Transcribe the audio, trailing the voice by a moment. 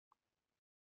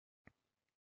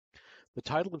The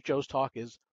title of Joe's talk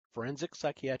is Forensic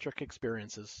Psychiatric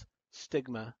Experiences,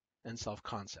 Stigma, and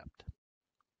Self-Concept.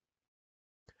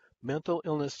 Mental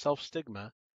illness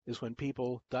self-stigma is when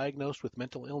people diagnosed with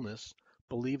mental illness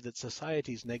believe that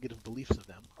society's negative beliefs of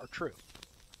them are true.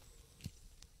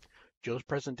 Joe's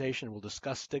presentation will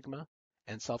discuss stigma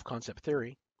and self-concept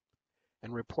theory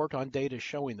and report on data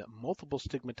showing that multiple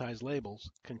stigmatized labels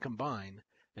can combine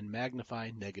and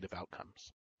magnify negative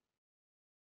outcomes.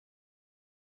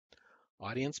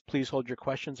 Audience, please hold your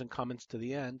questions and comments to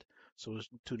the end so as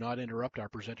to not interrupt our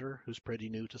presenter, who's pretty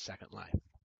new to Second Life.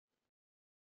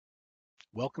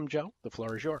 Welcome, Joe. The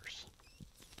floor is yours.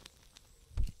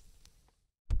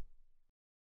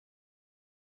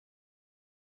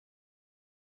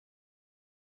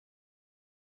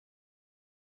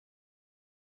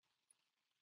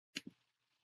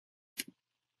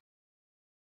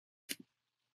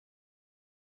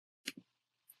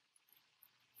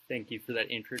 Thank you for that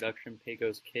introduction,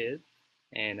 Pecos Kid,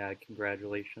 and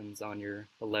congratulations on your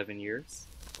 11 years.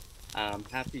 I'm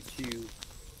happy to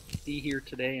be here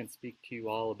today and speak to you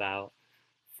all about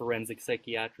forensic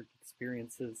psychiatric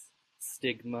experiences,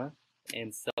 stigma,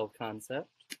 and self-concept.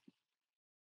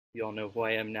 You all know who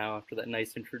I am now after that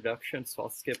nice introduction, so I'll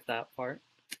skip that part.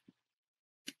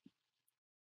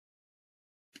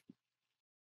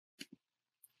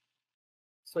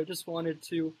 So I just wanted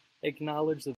to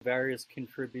acknowledge the various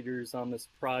contributors on this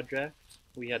project.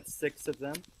 We had 6 of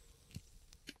them.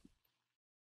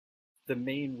 The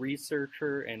main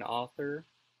researcher and author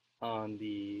on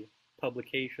the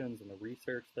publications and the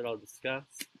research that I'll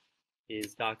discuss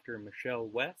is Dr. Michelle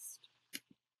West.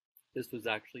 This was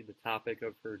actually the topic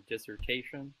of her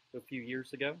dissertation a few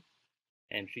years ago,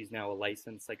 and she's now a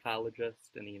licensed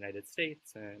psychologist in the United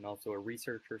States and also a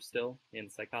researcher still in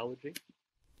psychology.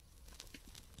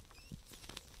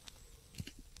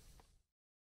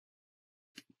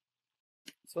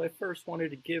 So I first wanted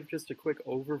to give just a quick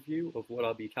overview of what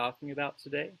I'll be talking about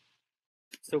today.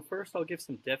 So first I'll give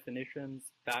some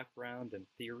definitions, background, and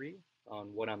theory on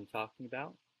what I'm talking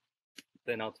about.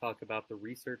 Then I'll talk about the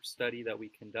research study that we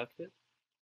conducted.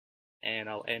 And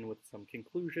I'll end with some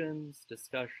conclusions,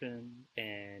 discussion,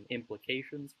 and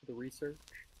implications for the research.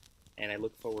 And I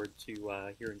look forward to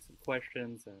hearing some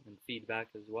questions and feedback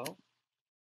as well.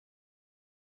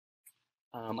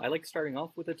 I like starting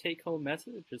off with a take-home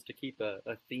message just to keep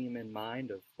a theme in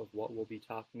mind of what we'll be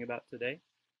talking about today.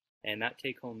 And that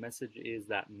take-home message is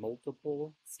that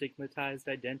multiple stigmatized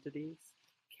identities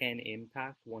can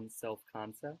impact one's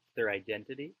self-concept, their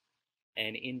identity,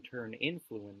 and in turn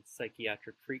influence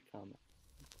psychiatric treatment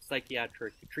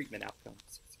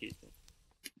outcomes. Excuse me.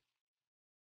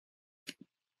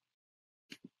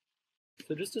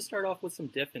 So just to start off with some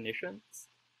definitions.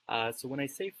 So when I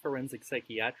say forensic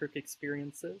psychiatric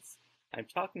experiences, I'm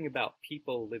talking about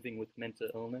people living with mental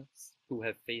illness who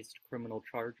have faced criminal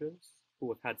charges, who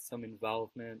have had some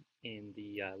involvement in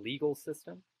the legal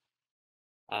system.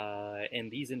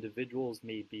 And these individuals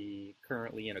may be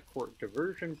currently in a court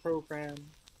diversion program.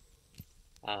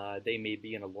 They may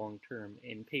be in a long-term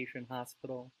inpatient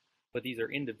hospital, but these are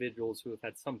individuals who have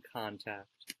had some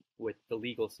contact with the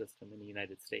legal system in the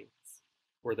United States,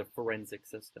 or the forensic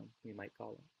system, we might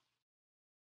call it.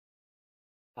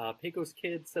 Pecos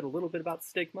Kid said a little bit about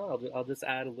stigma. I'll just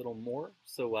add a little more.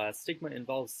 So stigma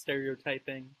involves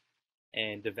stereotyping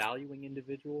and devaluing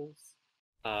individuals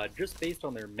just based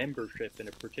on their membership in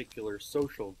a particular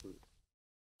social group.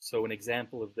 So an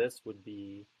example of this would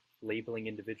be labeling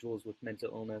individuals with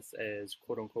mental illness as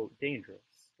quote-unquote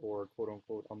dangerous or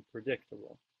quote-unquote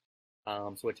unpredictable.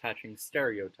 So attaching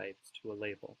stereotypes to a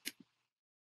label.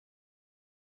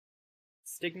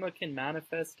 Stigma can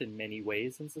manifest in many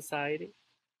ways in society.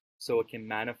 So it can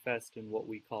manifest in what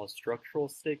we call structural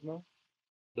stigma.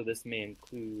 So this may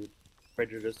include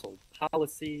prejudicial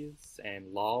policies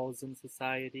and laws in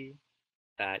society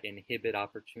that inhibit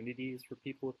opportunities for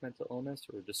people with mental illness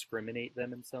or discriminate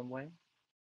them in some way.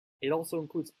 It also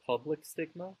includes public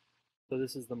stigma. So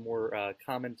this is the more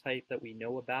common type that we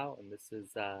know about, and this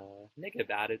is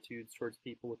negative attitudes towards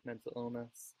people with mental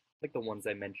illness, like the ones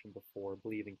I mentioned before,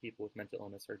 believing people with mental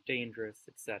illness are dangerous,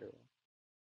 etc.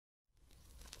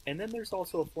 And then there's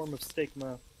also a form of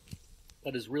stigma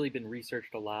that has really been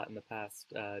researched a lot in the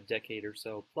past decade or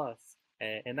so plus,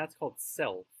 and that's called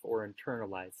self or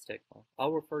internalized stigma.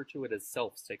 I'll refer to it as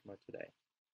self-stigma today.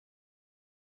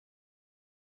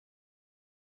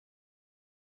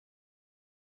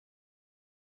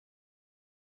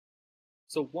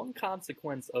 So one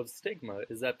consequence of stigma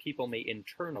is that people may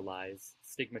internalize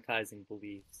stigmatizing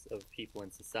beliefs of people in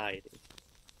society.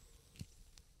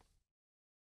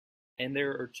 And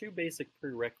there are 2 basic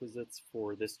prerequisites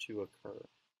for this to occur.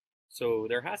 So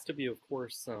there has to be, of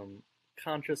course, some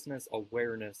consciousness,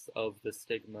 awareness of the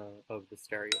stigma of the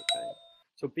stereotype.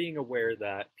 So being aware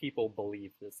that people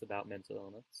believe this about mental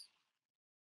illness.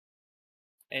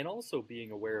 And also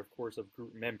being aware, of course, of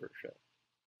group membership.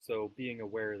 So being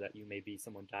aware that you may be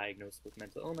someone diagnosed with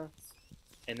mental illness,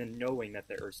 and then knowing that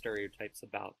there are stereotypes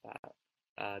about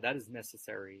that. That is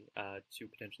necessary to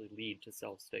potentially lead to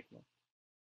self-stigma.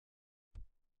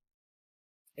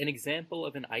 An example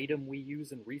of an item we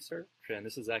use in research, and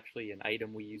this is actually an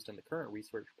item we used in the current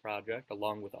research project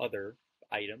along with other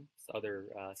items, other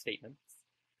statements,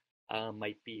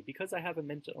 might be, because I have a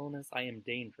mental illness, I am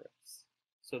dangerous.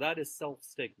 So that is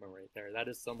self-stigma right there. That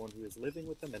is someone who is living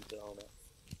with a mental illness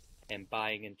and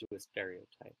buying into a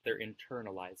stereotype. They're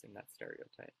internalizing that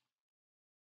stereotype.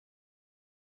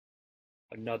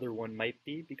 Another one might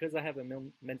be, because I have a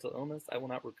mental illness, I will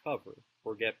not recover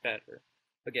or get better.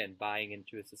 Again, buying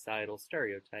into a societal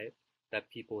stereotype that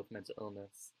people with mental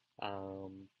illness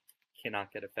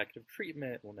cannot get effective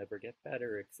treatment, will never get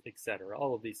better, etc.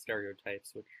 All of these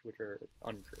stereotypes which are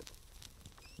untrue.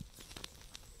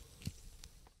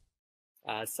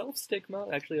 Self-stigma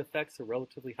actually affects a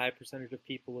relatively high percentage of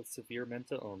people with severe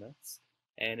mental illness.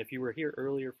 And if you were here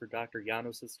earlier for Dr.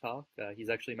 Janos's talk, he's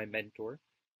actually my mentor,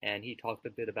 and he talked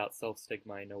a bit about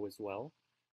self-stigma, I know as well.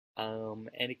 And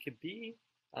it could be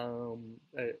a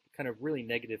kind of really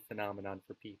negative phenomenon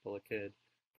for people. It could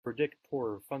predict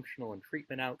poorer functional and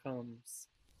treatment outcomes,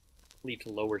 lead to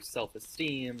lower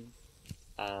self-esteem,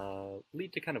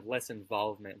 lead to kind of less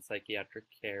involvement in psychiatric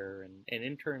care, and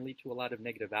in turn lead to a lot of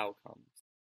negative outcomes.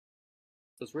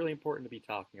 So it's really important to be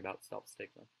talking about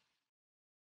self-stigma.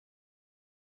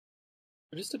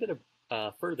 Just a bit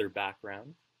of further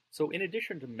background. So in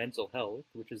addition to mental health,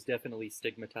 which is definitely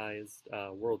stigmatized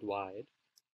worldwide,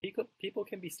 people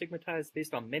can be stigmatized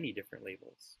based on many different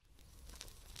labels.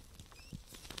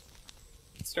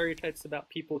 Stereotypes about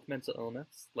people with mental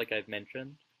illness, like I've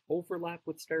mentioned, overlap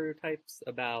with stereotypes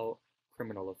about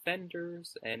criminal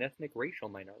offenders and ethnic racial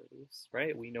minorities,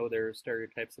 right? We know there are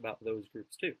stereotypes about those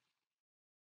groups too.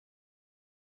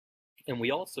 And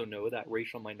we also know that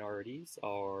racial minorities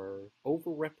are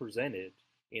overrepresented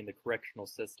in the correctional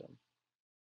system,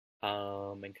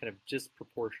 and kind of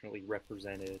disproportionately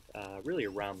represented really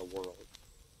around the world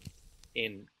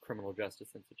in criminal justice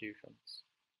institutions.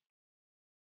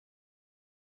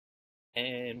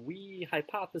 And we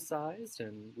hypothesized,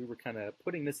 and we were kind of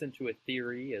putting this into a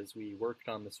theory as we worked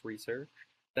on this research,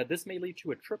 that this may lead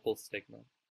to a triple stigma.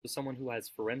 So someone who has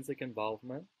forensic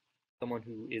involvement, someone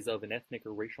who is of an ethnic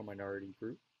or racial minority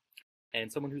group, and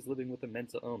someone who's living with a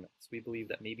mental illness. We believe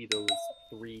that maybe those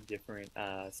three different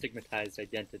stigmatized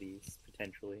identities,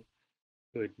 potentially,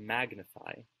 could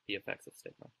magnify the effects of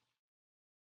stigma.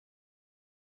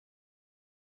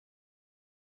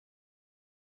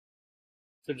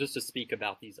 So just to speak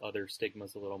about these other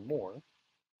stigmas a little more.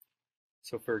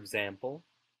 So for example,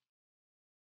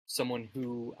 someone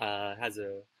who has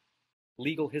a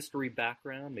legal history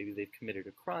background, maybe they've committed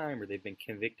a crime or they've been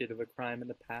convicted of a crime in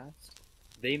the past,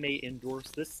 they may endorse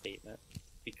this statement: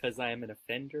 because I am an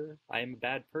offender, I am a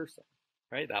bad person,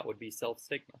 right? That would be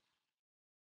self-stigma.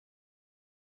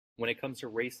 When it comes to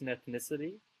race and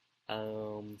ethnicity,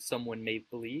 someone may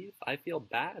believe, I feel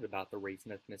bad about the race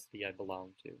and ethnicity I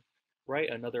belong to, right?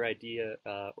 Another idea,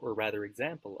 or rather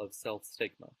example of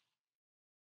self-stigma,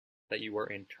 that you are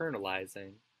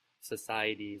internalizing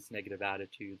society's negative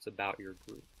attitudes about your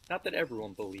group. Not that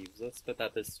everyone believes this, but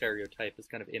that this stereotype is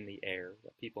kind of in the air,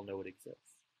 that people know it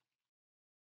exists.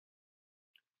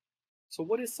 So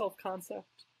what is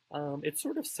self-concept? It's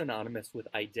sort of synonymous with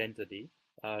identity.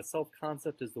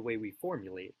 Self-concept is the way we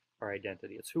formulate our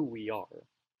identity. It's who we are.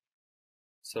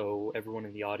 So everyone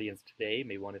in the audience today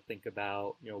may want to think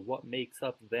about, what makes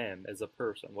up them as a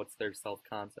person. What's their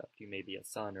self-concept? You may be a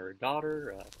son or a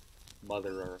daughter, a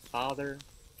mother or a father.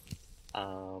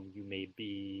 You may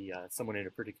be someone in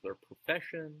a particular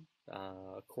profession,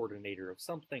 a coordinator of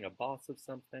something, a boss of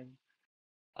something.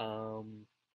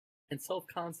 And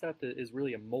self-concept is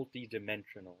really a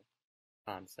multi-dimensional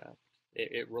concept.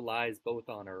 It relies both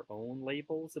on our own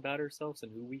labels about ourselves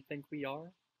and who we think we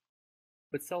are,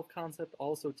 but self-concept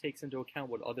also takes into account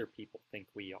what other people think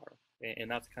we are, and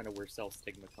that's kind of where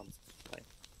self-stigma comes into play.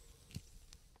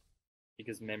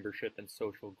 Because membership in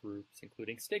social groups,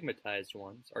 including stigmatized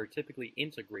ones, are typically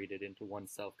integrated into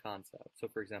one's self-concept. So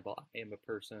for example, I am a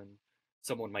person,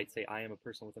 someone might say, I am a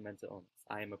person with a mental illness,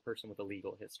 I am a person with a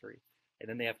legal history, and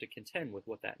then they have to contend with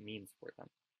what that means for them.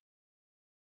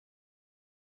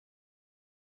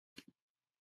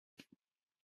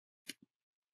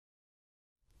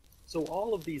 So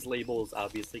all of these labels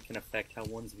obviously can affect how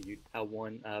one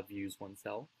views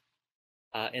oneself.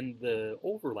 And the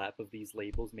overlap of these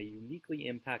labels may uniquely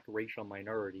impact racial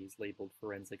minorities labeled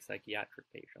forensic psychiatric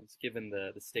patients, given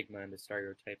the stigma and the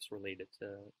stereotypes related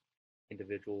to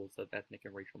individuals of ethnic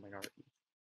and racial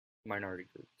minority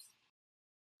groups.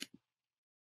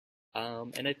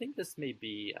 And I think this may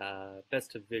be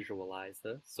best to visualize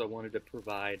this, so I wanted to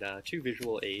provide two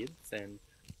visual aids, and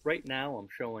right now I'm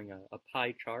showing a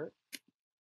pie chart,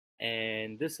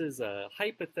 and this is a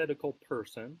hypothetical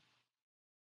person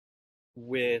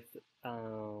with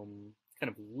kind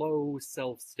of low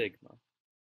self-stigma,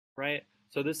 right?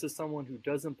 So this is someone who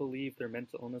doesn't believe their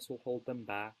mental illness will hold them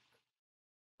back.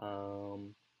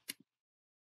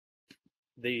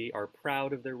 They are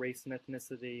proud of their race and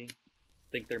ethnicity,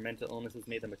 think their mental illness has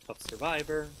made them a tough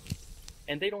survivor,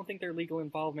 and they don't think their legal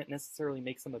involvement necessarily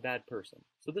makes them a bad person.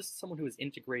 So this is someone who has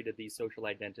integrated these social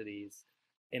identities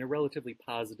in a relatively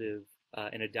positive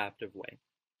and adaptive way.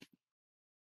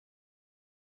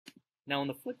 Now on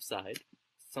the flip side,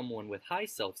 someone with high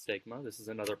self-stigma, this is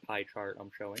another pie chart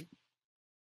I'm showing,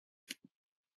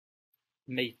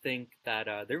 may think that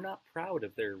they're not proud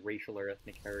of their racial or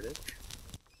ethnic heritage.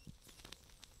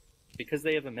 Because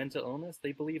they have a mental illness,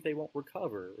 they believe they won't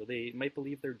recover, or they might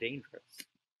believe they're dangerous.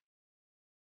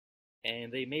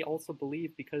 And they may also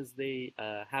believe, because they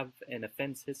have an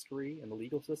offense history in the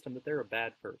legal system, that they're a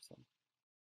bad person.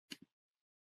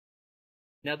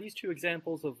 Now, these two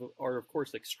examples are, of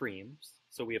course, extremes.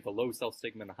 So we have a low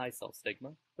self-stigma and a high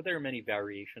self-stigma, but there are many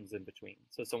variations in between.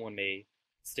 So someone may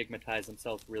stigmatize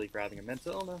themselves really for having a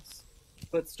mental illness,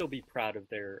 but still be proud of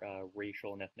their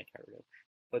racial and ethnic heritage.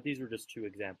 But these are just two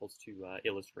examples to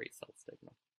illustrate self-stigma.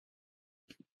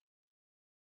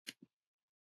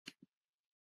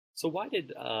 So why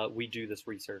did we do this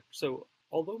research? So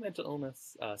although mental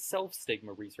illness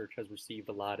self-stigma research has received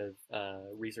a lot of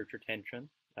research attention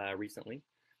recently,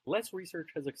 less research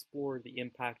has explored the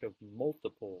impact of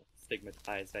multiple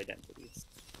stigmatized identities.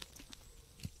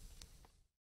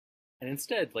 And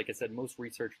instead, like I said, most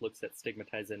research looks at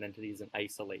stigmatized identities in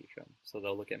isolation. So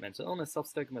they'll look at mental illness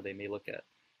self-stigma, they may look at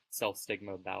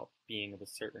self-stigma about being of a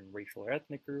certain racial or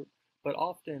ethnic group, but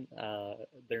often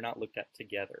they're not looked at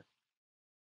together.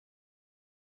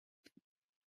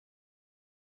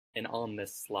 And on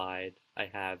this slide, I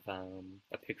have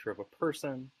a picture of a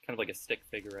person, kind of like a stick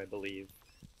figure, I believe,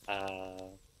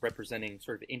 representing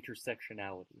sort of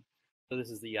intersectionality. So this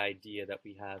is the idea that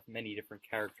we have many different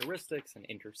characteristics and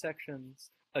intersections,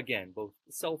 again, both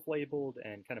self-labeled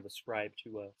and kind of ascribed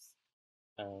to us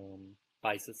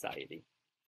by society.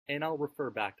 And I'll refer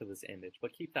back to this image,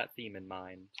 but keep that theme in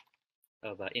mind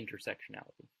of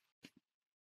intersectionality.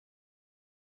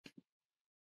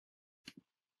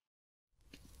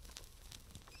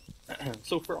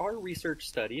 So for our research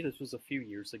study, this was a few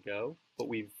years ago, but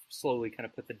we've slowly kind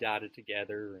of put the data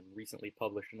together and recently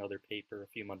published another paper a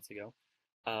few months ago.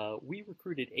 We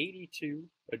recruited 82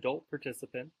 adult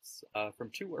participants from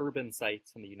 2 urban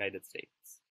sites in the United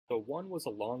States. So one was a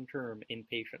long-term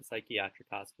inpatient psychiatric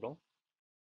hospital,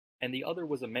 and the other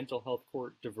was a mental health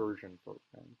court diversion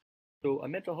program. So a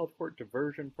mental health court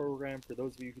diversion program, for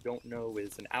those of you who don't know,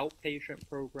 is an outpatient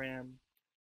program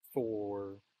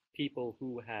for people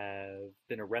who have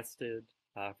been arrested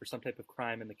for some type of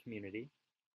crime in the community,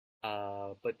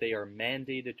 but they are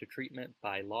mandated to treatment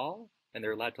by law, and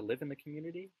they're allowed to live in the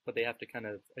community, but they have to kind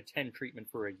of attend treatment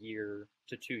for a year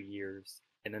to 2 years,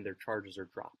 and then their charges are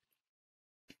dropped.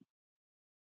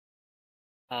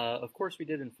 Of course, we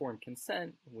did informed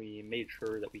consent. We made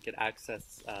sure that we could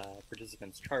access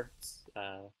participants' charts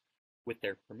with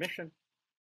their permission.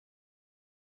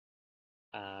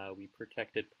 We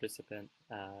protected participant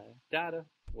data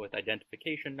with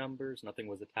identification numbers. Nothing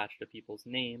was attached to people's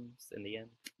names in the end.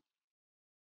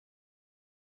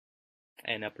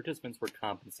 And participants were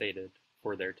compensated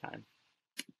for their time.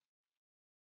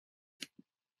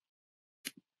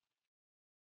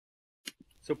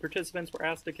 So participants were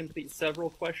asked to complete several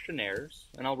questionnaires,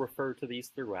 and I'll refer to these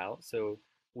throughout. So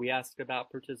we asked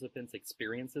about participants'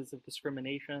 experiences of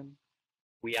discrimination.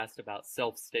 We asked about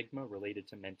self-stigma related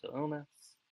to mental illness,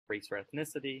 race or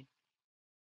ethnicity,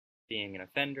 being an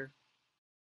offender.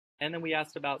 And then we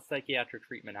asked about psychiatric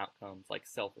treatment outcomes like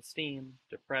self-esteem,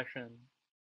 depression,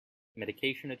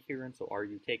 medication adherence, so are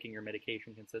you taking your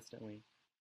medication consistently,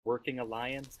 working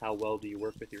alliance, how well do you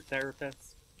work with your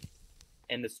therapist,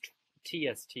 and this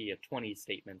TST, a 20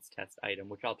 statements test item,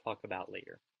 which I'll talk about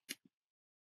later.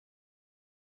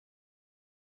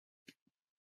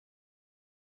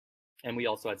 And we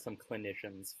also had some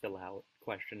clinicians fill out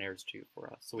questionnaires too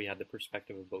for us. So we had the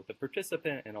perspective of both the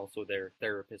participant and also their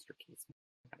therapist or case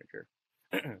manager.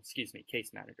 Excuse me,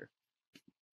 case manager.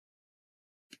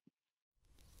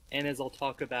 And as I'll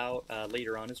talk about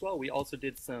later on as well, we also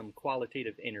did some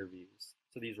qualitative interviews.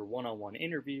 So these were one-on-one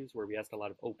interviews where we asked a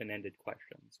lot of open-ended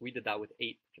questions. We did that with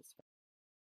 8 participants.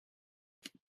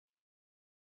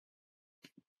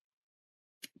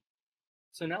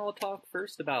 So now I'll talk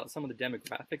first about some of the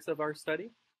demographics of our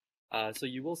study. So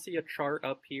you will see a chart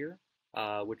up here,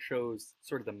 which shows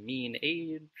sort of the mean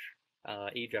age,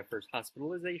 age at first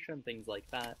hospitalization, things like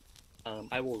that.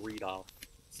 I will read off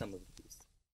some of these.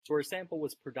 So our sample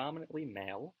was predominantly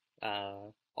male,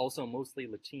 also mostly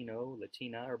Latino,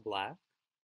 Latina, or Black,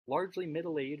 largely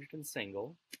middle-aged and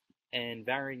single, and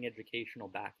varying educational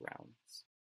backgrounds.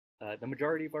 The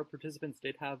majority of our participants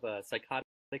did have a psychotic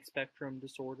spectrum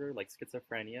disorder like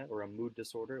schizophrenia, or a mood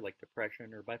disorder like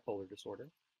depression or bipolar disorder.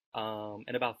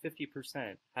 And about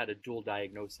 50% had a dual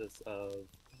diagnosis of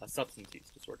a substance use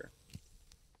disorder.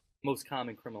 Most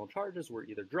common criminal charges were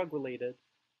either drug-related,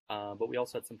 but we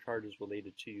also had some charges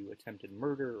related to attempted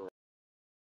murder or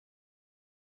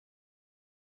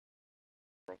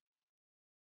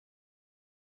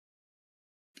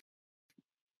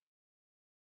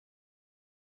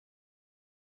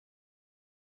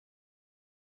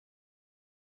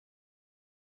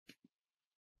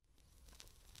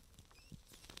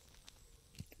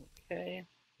okay,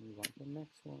 move on to the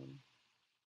next one.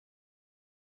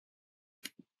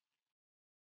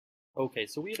 Okay,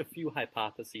 so we had a few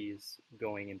hypotheses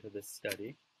going into this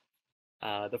study.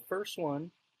 The first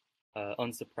one,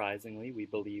 unsurprisingly, we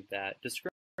believe that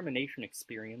discrimination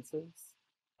experiences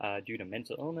due to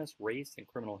mental illness, race, and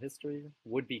criminal history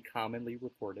would be commonly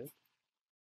reported.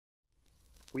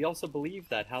 We also believe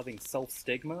that having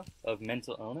self-stigma of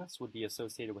mental illness would be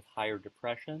associated with higher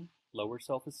depression, lower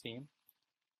self-esteem,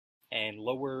 and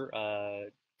lower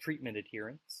treatment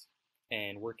adherence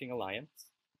and working alliance.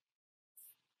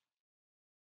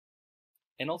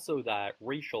 And also that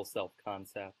racial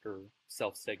self-concept or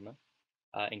self-stigma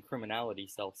and criminality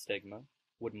self-stigma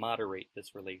would moderate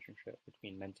this relationship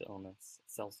between mental illness,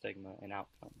 self-stigma, and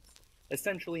outcomes.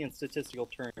 Essentially, in statistical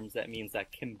terms, that means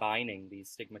that combining these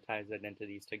stigmatized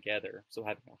identities together, so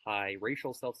having a high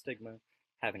racial self-stigma,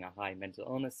 having a high mental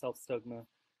illness self-stigma,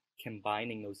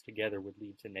 combining those together would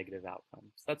lead to negative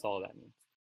outcomes. That's all that means.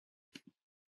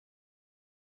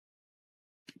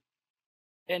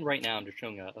 And right now I'm just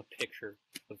showing a picture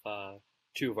of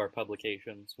 2 of our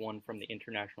publications, one from the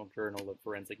International Journal of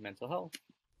Forensic Mental Health,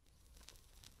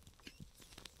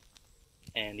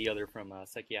 and the other from a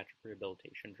Psychiatric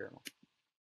Rehabilitation Journal.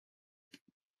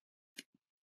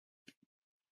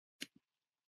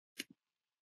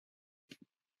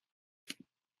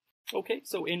 Okay,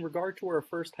 so in regard to our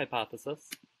first hypothesis,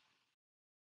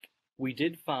 we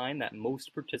did find that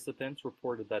most participants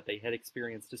reported that they had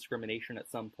experienced discrimination at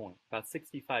some point, about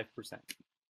 65%.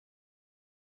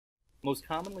 Most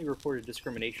commonly reported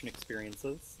discrimination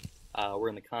experiences were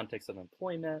in the context of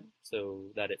employment, so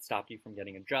that it stopped you from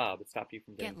getting a job, it stopped you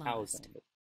from getting housing, it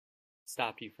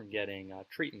stopped you from getting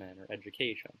treatment or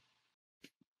education.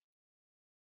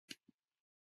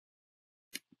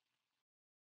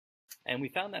 And we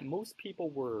found that most people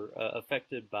were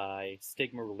affected by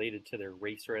stigma related to their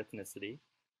race or ethnicity,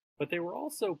 but they were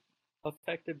also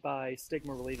affected by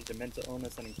stigma related to mental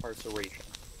illness and incarceration.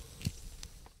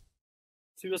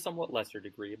 To a somewhat lesser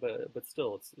degree, but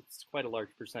still, it's quite a large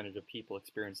percentage of people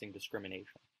experiencing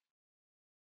discrimination.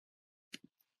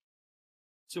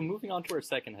 So moving on to our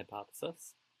second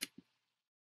hypothesis,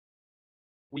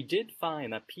 we did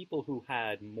find that people who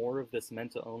had more of this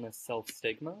mental illness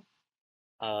self-stigma,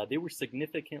 they were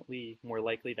significantly more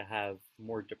likely to have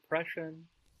more depression,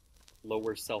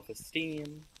 lower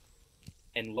self-esteem,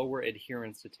 and lower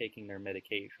adherence to taking their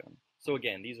medication. So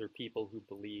again, these are people who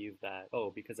believe that,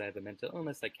 oh, because I have a mental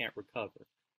illness, I can't recover.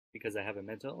 Because I have a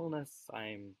mental illness,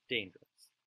 I'm dangerous.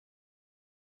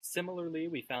 Similarly,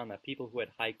 we found that people who had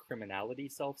high criminality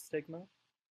self-stigma,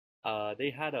 they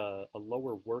had a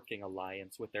lower working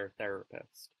alliance with their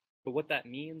therapist. But what that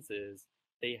means is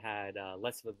they had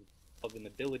less of an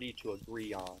ability to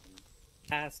agree on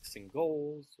tasks and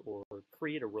goals or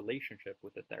create a relationship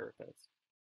with a therapist,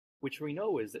 which we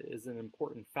know is an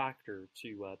important factor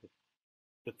to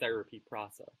the therapy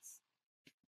process.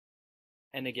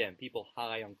 And again, people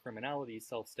high on criminality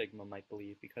self-stigma might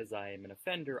believe because I am an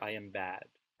offender, I am bad,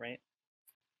 right?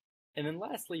 And then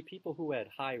lastly, people who had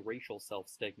high racial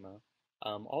self-stigma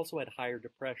also had higher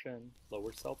depression,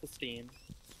 lower self-esteem,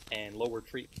 and lower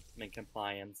treatment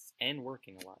compliance and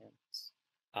working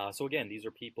alliance. So again, these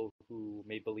are people who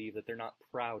may believe that they're not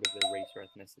proud of their race or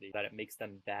ethnicity, that it makes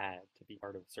them bad to be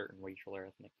part of a certain racial or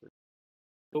ethnic group.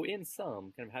 So in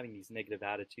sum, kind of having these negative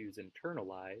attitudes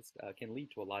internalized can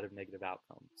lead to a lot of negative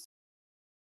outcomes.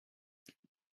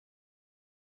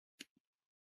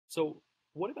 So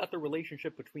what about the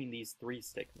relationship between these three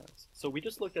stigmas? So we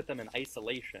just looked at them in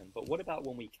isolation, but what about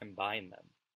when we combine them?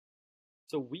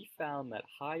 So we found that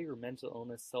higher mental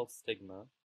illness self-stigma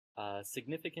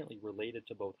significantly related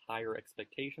to both higher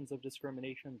expectations of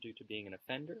discrimination due to being an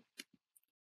offender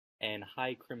and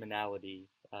high criminality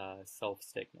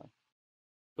self-stigma.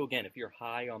 So again, if you're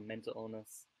high on mental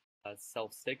illness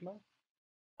self-stigma,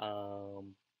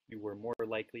 you were more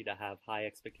likely to have high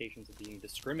expectations of being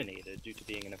discriminated due to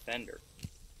being an offender.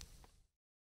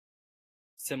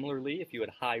 Similarly, if you had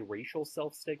high racial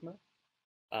self-stigma,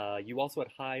 you also had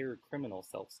higher criminal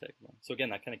self-stigma. So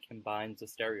again, that kind of combines the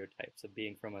stereotypes of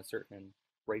being from a certain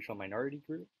racial minority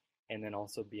group and then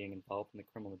also being involved in the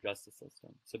criminal justice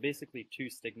system. So basically, two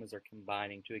stigmas are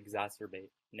combining to exacerbate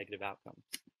negative outcomes.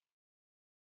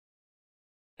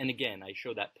 And again, I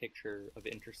show that picture of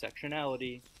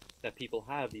intersectionality, that people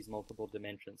have these multiple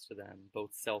dimensions to them,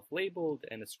 both self-labeled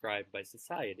and ascribed by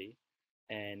society.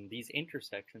 And these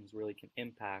intersections really can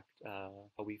impact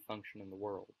how we function in the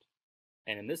world.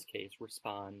 And in this case,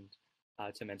 respond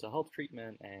to mental health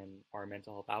treatment and our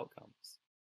mental health outcomes.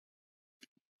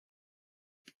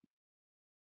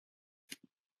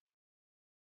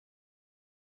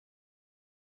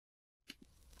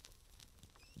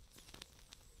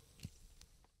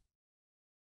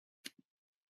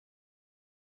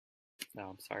 No,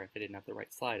 I'm sorry if I didn't have the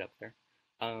right slide up there.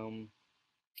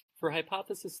 For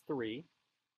hypothesis 3,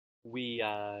 we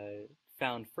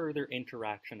found further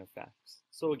interaction effects.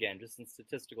 So again, just in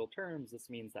statistical terms, this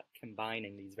means that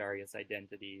combining these various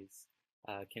identities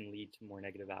can lead to more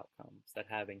negative outcomes, that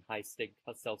having high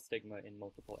self-stigma in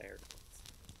multiple areas.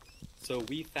 So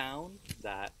we found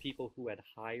that people who had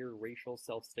higher racial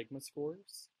self-stigma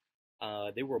scores,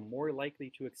 they were more likely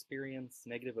to experience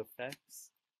negative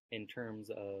effects in terms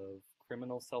of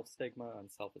criminal self-stigma on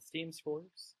self-esteem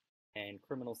scores and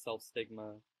criminal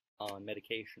self-stigma on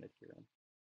medication adherence,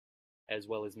 as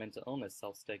well as mental illness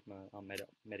self-stigma on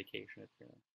medication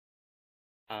adherence.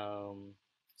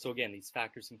 So again, these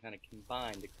factors can kind of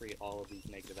combine to create all of these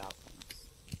negative outcomes.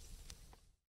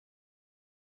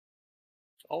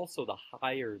 Also, the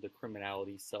higher the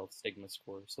criminality self-stigma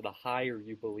score, so the higher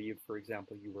you believe, for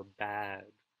example, you were bad,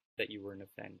 that you were an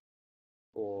offender,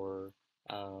 or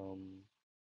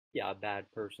a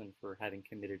bad person for having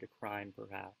committed a crime,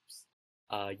 perhaps,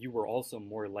 you were also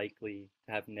more likely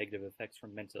to have negative effects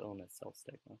from mental illness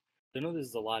self-stigma. So I know this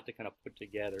is a lot to kind of put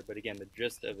together, but again, the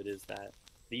gist of it is that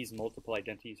these multiple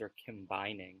identities are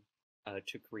combining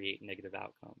to create negative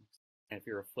outcomes. And if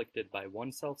you're afflicted by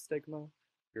one self-stigma,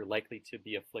 you're likely to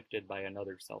be afflicted by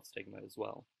another self-stigma as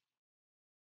well,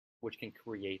 which can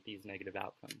create these negative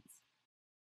outcomes.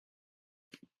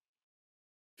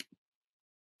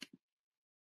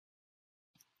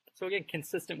 So again,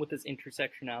 consistent with this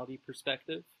intersectionality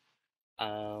perspective,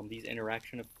 these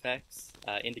interaction effects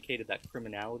indicated that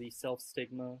criminality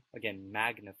self-stigma, again,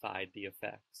 magnified the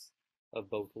effects of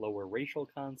both lower racial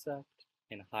concept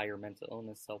and higher mental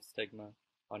illness self-stigma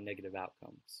on negative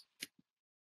outcomes.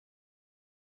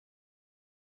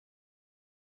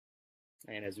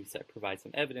 And as we said, provide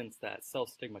some evidence that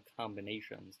self-stigma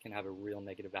combinations can have a real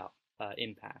negative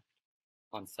impact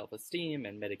on self-esteem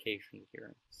and medication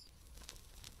adherence.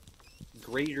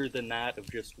 Greater than that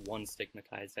of just one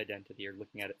stigmatized identity, or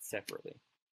looking at it separately.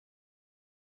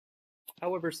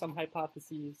 However, some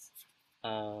hypotheses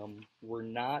were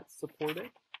not supported.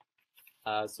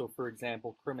 So for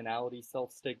example, criminality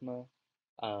self-stigma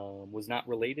was not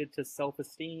related to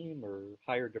self-esteem or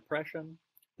higher depression.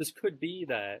 This could be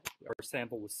that our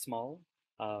sample was small,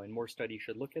 and more studies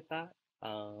should look at that,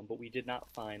 but we did not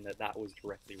find that that was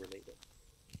directly related.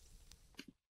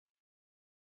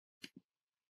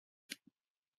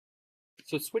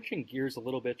 So switching gears a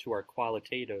little bit to our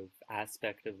qualitative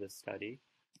aspect of this study.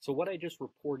 So what I just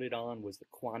reported on was the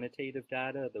quantitative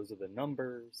data. Those are the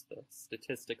numbers, the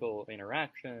statistical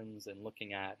interactions, and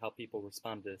looking at how people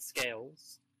respond to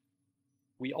scales.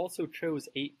 We also chose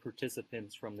 8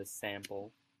 participants from this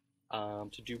sample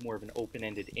to do more of an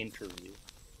open-ended interview.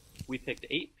 We picked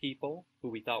 8 people who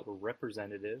we thought were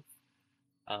representative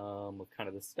of kind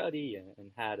of the study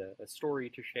and had a story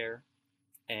to share.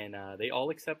 And they all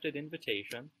accepted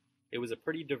invitation. It was a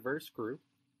pretty diverse group.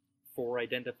 4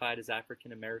 identified as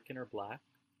African American or Black,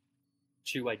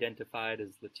 2 identified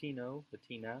as Latino,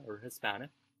 Latina, or Hispanic,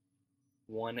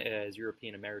 1 as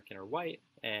European American or White,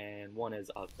 and 1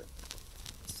 as other.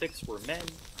 6 were men.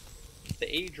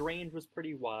 The age range was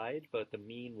pretty wide, but the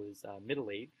mean was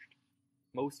middle-aged.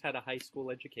 Most had a high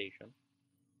school education.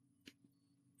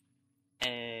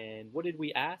 And what did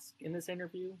we ask in this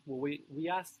interview? Well, we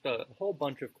asked a whole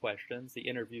bunch of questions. The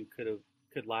interview could have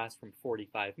could last from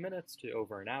 45 minutes to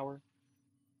over an hour.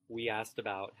 We asked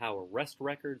about how arrest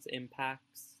records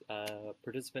impacts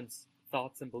participants'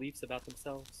 thoughts and beliefs about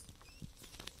themselves.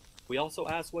 We also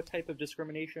asked what type of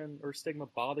discrimination or stigma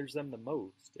bothers them the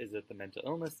most. Is it the mental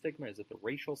illness stigma? Is it the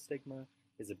racial stigma?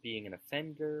 Is it being an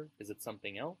offender? Is it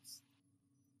something else?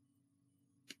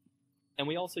 And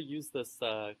we also used this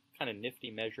kind of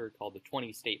nifty measure called the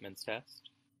 20 statements test.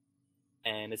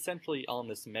 And essentially on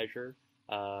this measure,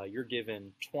 you're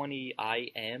given 20 I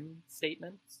am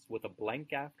statements with a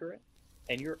blank after it,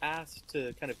 and you're asked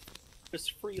to kind of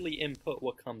just freely input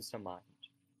what comes to mind.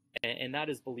 And that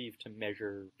is believed to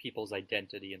measure people's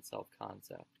identity and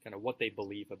self-concept, kind of what they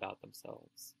believe about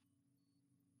themselves.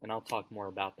 And I'll talk more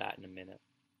about that in a minute.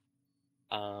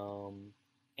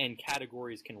 And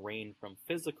categories can range from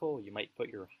physical, you might put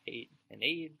your height and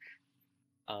age.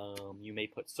 You may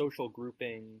put social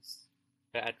groupings,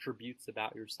 attributes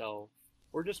about yourself,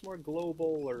 or just more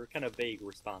global or kind of vague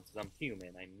responses. I'm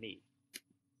human, I'm me.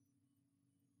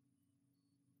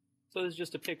 So this is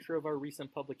just a picture of our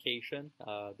recent publication.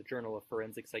 The Journal of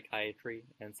Forensic Psychiatry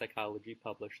and Psychology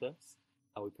published this.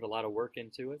 We put a lot of work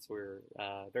into it, so we're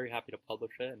very happy to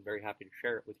publish it and very happy to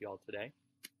share it with you all today.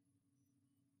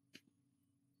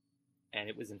 And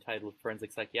it was entitled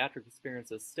Forensic Psychiatric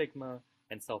Experiences, Stigma,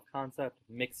 and Self-Concept,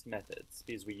 Mixed Methods,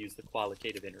 because we use the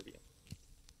qualitative interview.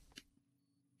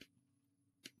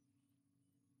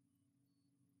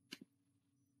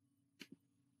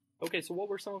 Okay, so what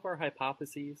were some of our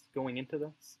hypotheses going into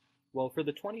this? Well, for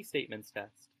the 20 statements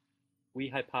test,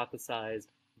 we hypothesized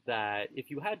that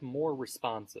if you had more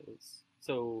responses,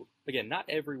 so again, not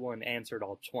everyone answered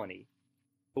all 20,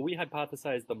 but we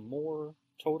hypothesized the more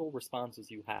total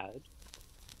responses you had,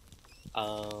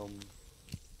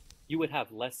 you would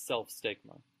have less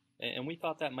self-stigma. And we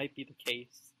thought that might be the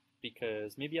case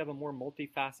because maybe you have a more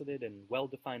multifaceted and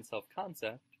well-defined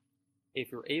self-concept if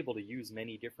you're able to use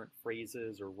many different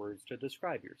phrases or words to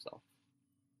describe yourself.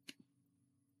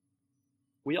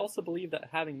 We also believe that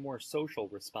having more social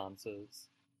responses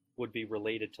would be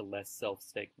related to less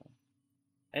self-stigma.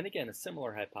 And again, a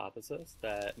similar hypothesis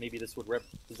that maybe this would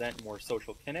represent more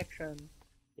social connection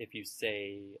if you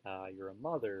say you're a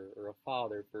mother or a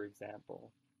father, for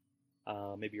example.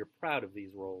 Maybe you're proud of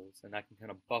these roles, and that can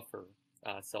kind of buffer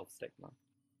self-stigma.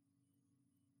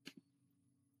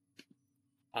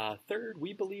 Third,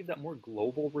 we believe that more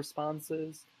global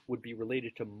responses would be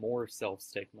related to more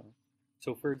self-stigma.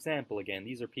 So for example, again,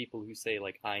 these are people who say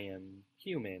like, I am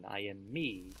human, I am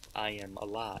me, I am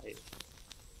alive.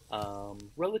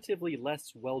 Relatively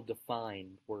less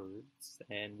well-defined words,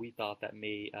 and we thought that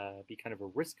may be kind of a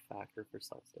risk factor for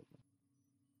self-stigma.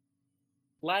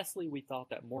 Lastly, we thought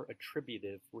that more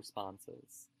attributive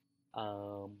responses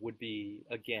would be,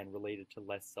 again, related to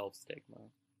less self-stigma.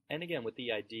 And again, with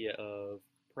the idea of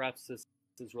perhaps this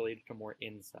is related to more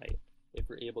insight. If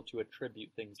you're able to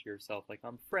attribute things to yourself, like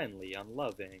I'm friendly, I'm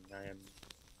loving, I am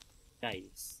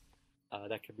nice,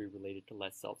 that could be related to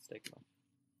less self-stigma.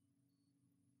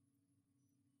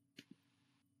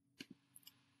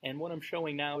 And what I'm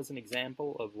showing now is an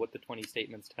example of what the 20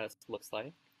 statements test looks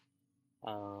like.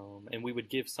 And we would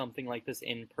give something like this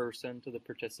in person to the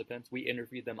participants. We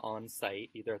interviewed them on site,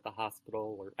 either at the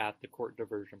hospital or at the court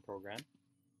diversion program.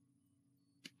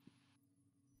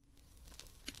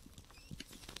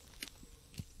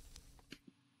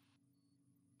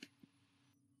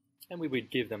 And we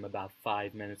would give them about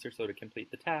 5 minutes or so to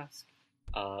complete the task.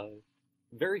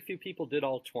 Very few people did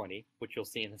all 20, which you'll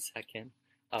see in a second,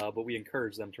 but we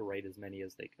encouraged them to write as many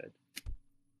as they could.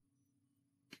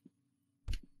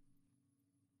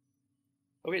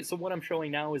 Okay, so what I'm showing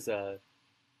now is a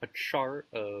chart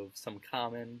of some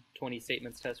common 20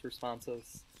 statements test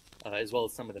responses, as well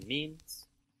as some of the means.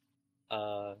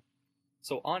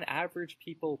 So on average,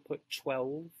 people put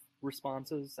 12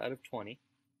 responses out of 20.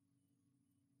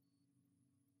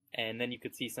 And then you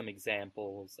could see some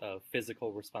examples of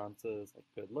physical responses, like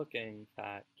good looking,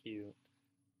 fat, cute,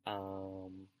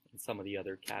 and some of the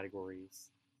other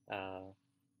categories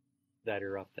that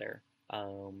are up there.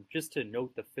 Just to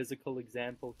note the physical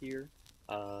example here,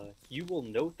 you will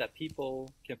note that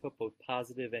people can put both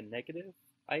positive and negative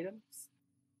items.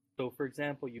 So for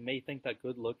example, you may think that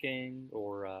good looking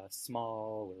or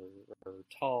small or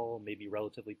tall may be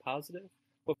relatively positive,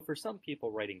 but for some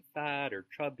people writing fat or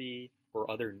chubby or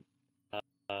other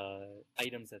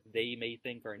items that they may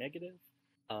think are negative,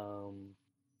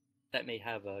 that may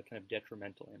have a kind of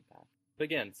detrimental impact. But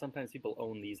again, sometimes people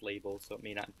own these labels, so it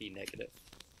may not be negative.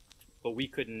 But we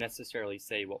couldn't necessarily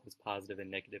say what was positive and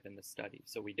negative in the study,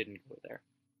 so we didn't go there.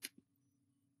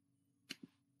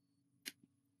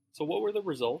 So what were the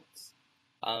results?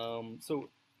 So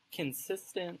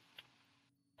consistent,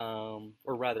 or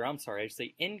rather, I'm sorry, I should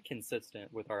say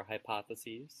inconsistent with our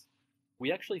hypotheses,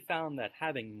 we actually found that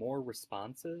having more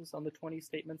responses on the 20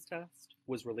 statements test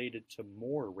was related to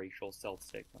more racial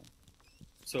self-stigma.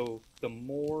 So the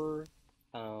more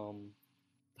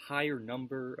higher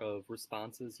number of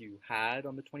responses you had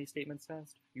on the 20 statements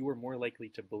test, you were more likely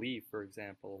to believe, for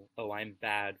example, oh, I'm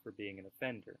bad for being an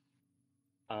offender.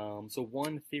 So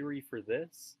one theory for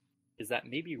this is that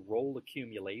maybe role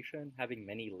accumulation, having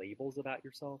many labels about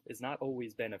yourself, is not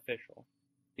always beneficial.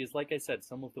 Because like I said,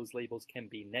 some of those labels can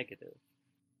be negative.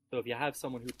 So if you have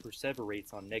someone who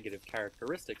perseverates on negative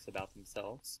characteristics about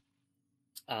themselves,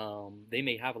 they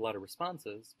may have a lot of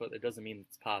responses, but it doesn't mean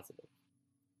it's positive.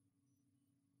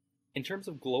 In terms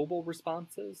of global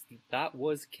responses, that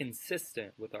was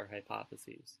consistent with our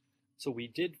hypotheses. So we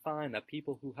did find that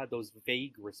people who had those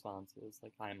vague responses,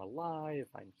 like I'm alive,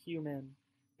 I'm human,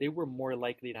 they were more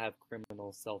likely to have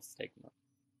criminal self-stigma.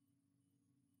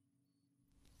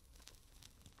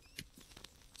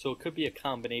 So it could be a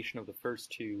combination of the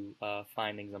first two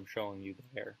findings I'm showing you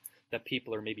there, that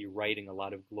people are maybe writing a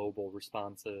lot of global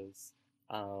responses,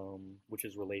 which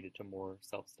is related to more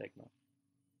self-stigma.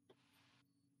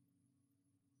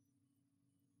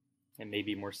 And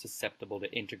maybe more susceptible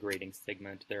to integrating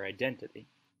stigma into their identity.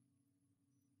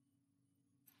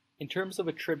 In terms of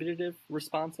attributive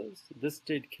responses, this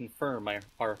did confirm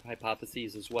our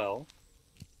hypotheses as well.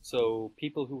 So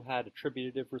people who had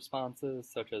attributive responses,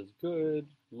 such as good,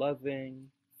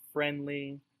 loving,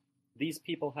 friendly, these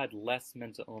people had less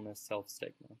mental illness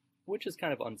self-stigma, which is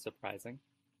kind of unsurprising,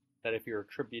 that if you're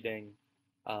attributing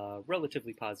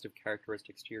relatively positive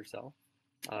characteristics to yourself,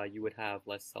 you would have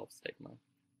less self-stigma.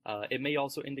 It may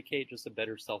also indicate just a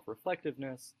better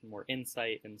self-reflectiveness, more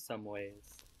insight in some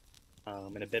ways,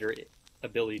 and a better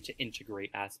ability to integrate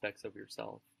aspects of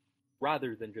yourself,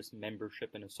 rather than just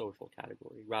membership in a social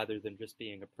category, rather than just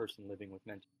being a person living with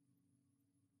mental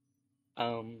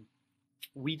illness.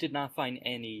 We did not find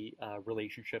any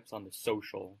relationships on the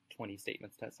social 20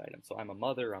 statements test item. So I'm a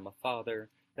mother, I'm a father.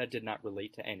 That did not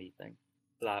relate to anything.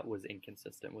 That was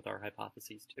inconsistent with our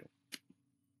hypotheses too.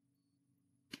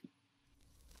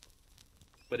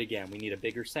 But again, we need a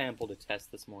bigger sample to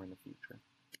test this more in the future.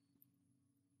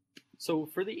 So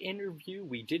for the interview,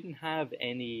 we didn't have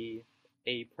any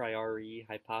a priori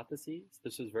hypotheses.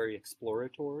 This was very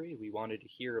exploratory. We wanted to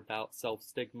hear about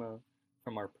self-stigma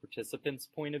from our participants'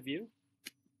 point of view.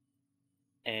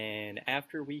 And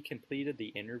after we completed the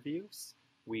interviews,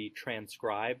 we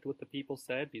transcribed what the people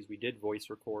said, because we did voice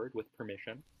record with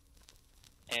permission.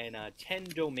 And 10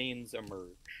 domains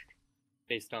emerged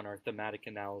based on our thematic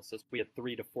analysis. We had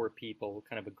 3 to 4 people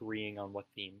kind of agreeing on what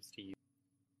themes to use.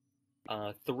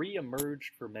 3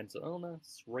 emerged for mental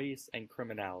illness, race, and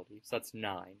criminality. So that's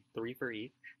 9, 3 for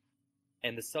each.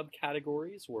 And the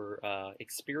subcategories were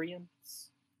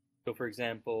experience. So for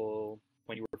example,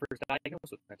 when you were first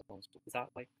diagnosed with mental illness, what was that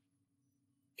like?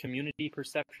 Community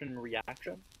perception and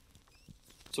reaction.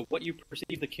 So what you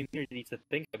perceive the community to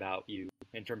think about you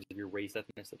in terms of your race,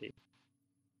 ethnicity.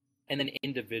 And then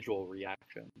individual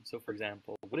reaction. So for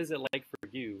example, what is it like for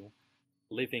you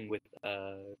living with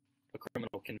a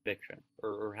criminal conviction,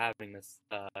 or having this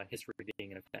history of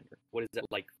being an offender? What is it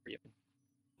like for you?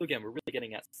 So again, we're really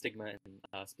getting at stigma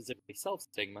and specifically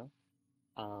self-stigma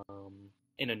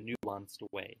in a nuanced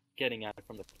way, getting at it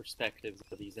from the perspectives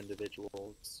of these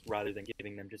individuals rather than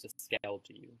giving them just a scale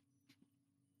to you.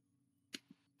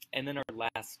 And then our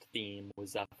last theme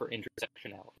was for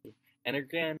intersectionality. And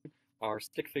again, our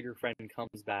stick figure friend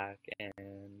comes back,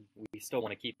 and we still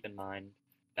want to keep in mind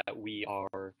that we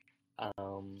are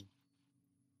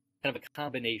kind of a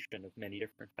combination of many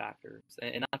different factors,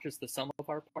 and not just the sum of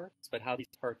our parts, but how these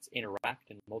parts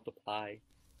interact and multiply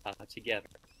together.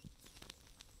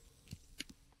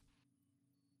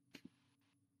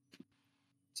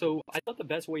 So I thought the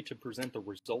best way to present the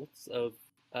results of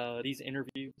these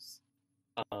interviews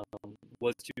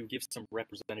was to give some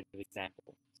representative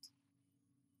examples.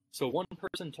 So one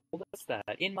person told us that,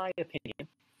 in my opinion,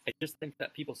 I just think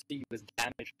that people see you as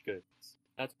damaged goods.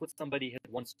 That's what somebody had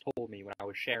once told me when I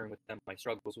was sharing with them my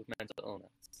struggles with mental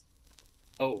illness.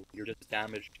 Oh, you're just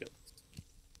damaged goods.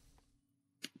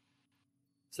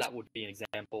 So that would be an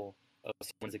example of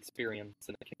someone's experience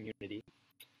in the community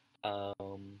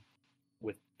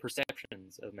with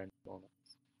perceptions of mental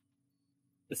illness.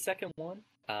 The second one,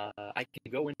 I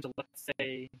can go into, let's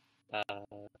say,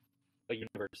 a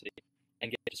university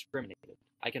and get discriminated.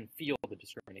 I can feel the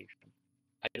discrimination.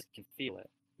 I just can feel it.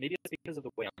 Maybe it's because of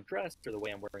the way I'm dressed, or the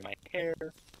way I'm wearing my hair,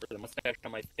 or the mustache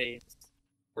on my face,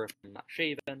 or if I'm not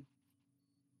shaven.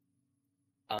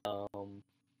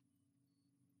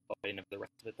 I didn't have the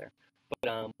rest of it there.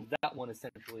 But that one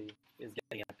essentially is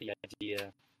getting at the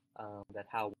idea that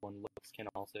how one looks can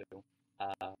also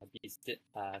be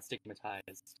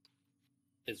stigmatized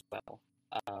as well,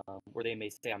 where they may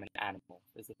say I'm an animal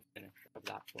is the finish of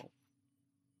that quote.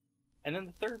 And then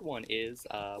the third one is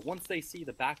once they see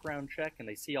the background check and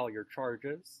they see all your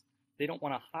charges, they don't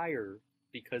want to hire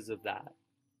because of that.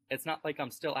 It's not like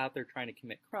I'm still out there trying to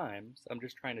commit crimes. I'm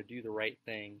just trying to do the right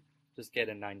thing, just get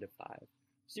a 9 to 5.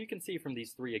 So you can see from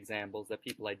these three examples that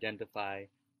people identify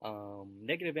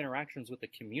negative interactions with the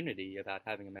community about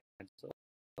having a mental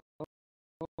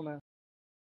illness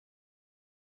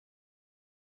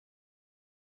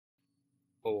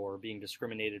or being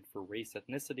discriminated for race,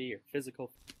 ethnicity, or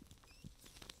physical.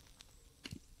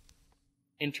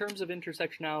 In terms of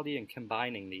intersectionality and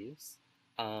combining these,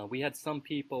 we had some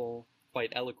people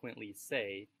quite eloquently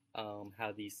say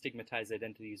how these stigmatized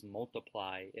identities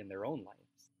multiply in their own lives.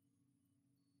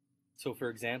 So for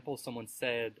example, someone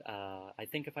said, I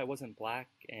think if I wasn't black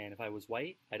and if I was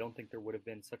white, I don't think there would have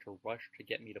been such a rush to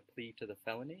get me to plead to the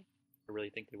felony. I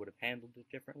really think they would have handled it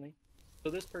differently.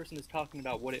 So this person is talking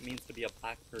about what it means to be a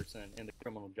black person in the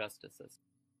criminal justice system.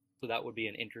 So that would be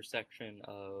an intersection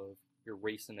of your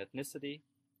race and ethnicity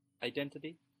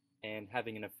identity and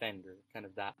having an offender, kind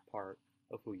of that part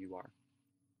of who you are.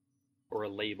 Or a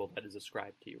label that is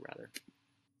ascribed to you, rather.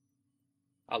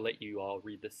 I'll let you all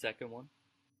read the second one.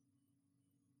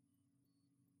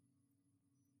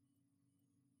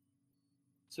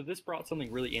 So this brought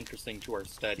something really interesting to our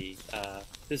study.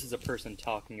 This is a person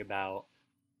talking about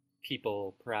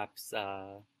people perhaps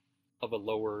of a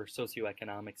lower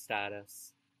socioeconomic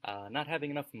status, not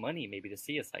having enough money maybe to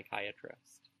see a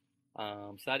psychiatrist.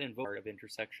 So that invokes part of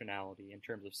intersectionality in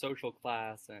terms of social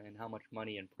class and how much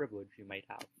money and privilege you might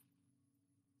have,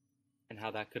 and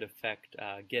how that could affect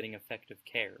getting effective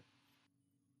care.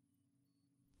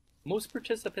 Most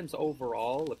participants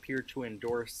overall appear to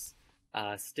endorse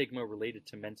stigma related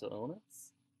to mental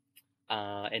illness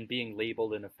and being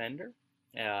labeled an offender.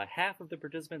 Half of the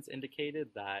participants indicated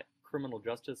that criminal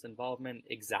justice involvement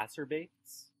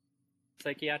exacerbates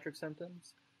psychiatric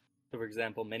symptoms. So, for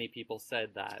example, many people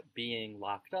said that being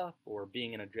locked up or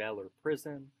being in a jail or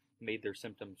prison made their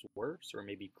symptoms worse, or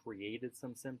maybe created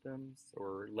some symptoms,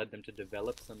 or led them to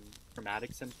develop some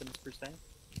traumatic symptoms per se.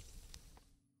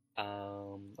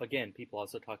 Again, people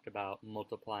also talked about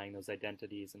multiplying those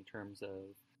identities in terms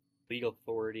of legal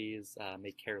authorities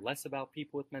may care less about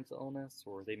people with mental illness,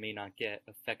 or they may not get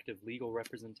effective legal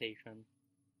representation.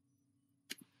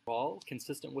 Overall,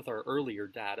 consistent with our earlier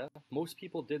data, most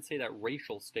people did say that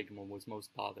racial stigma was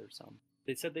most bothersome.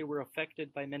 They said they were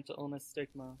affected by mental illness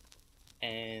stigma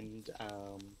and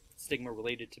stigma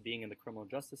related to being in the criminal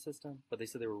justice system, but they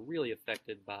said they were really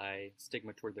affected by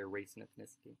stigma toward their race and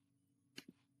ethnicity.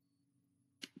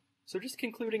 So just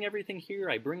concluding everything here,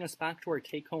 I bring us back to our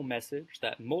take-home message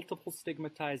that multiple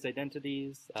stigmatized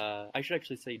identities, I should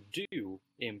actually say do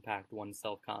impact one's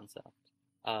self-concept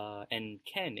and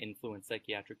can influence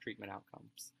psychiatric treatment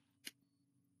outcomes.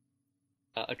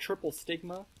 A triple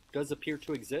stigma does appear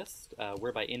to exist,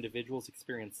 whereby individuals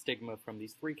experience stigma from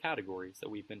these three categories that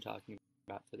we've been talking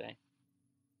about today,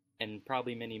 and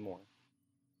probably many more.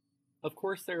 Of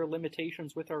course, there are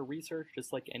limitations with our research,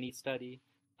 just like any study.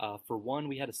 For one,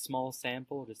 we had a small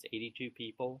sample, just 82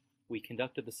 people. We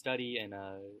conducted the study in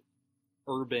a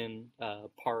urban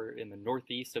part in the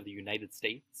northeast of the United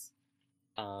States.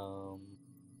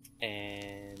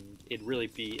 And it'd really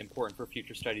be important for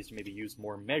future studies to maybe use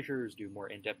more measures, do more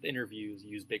in-depth interviews,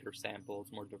 use bigger samples,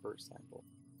 more diverse samples.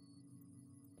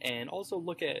 And also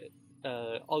look at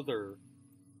other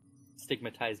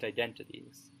stigmatized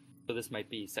identities. So this might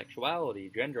be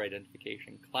sexuality, gender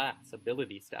identification, class,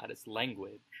 ability status,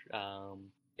 language.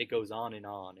 It goes on, and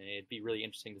it'd be really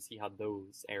interesting to see how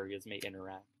those areas may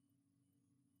interact.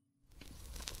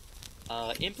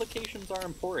 Implications are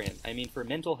important. I mean, for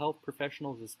mental health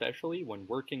professionals especially, when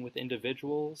working with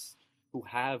individuals who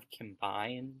have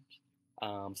combined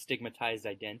stigmatized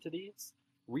identities,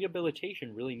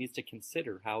 rehabilitation really needs to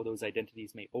consider how those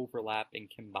identities may overlap and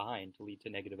combine to lead to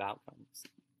negative outcomes.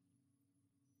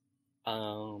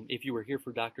 If you were here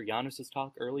for Dr. Yannis's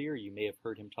talk earlier, you may have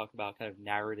heard him talk about kind of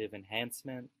narrative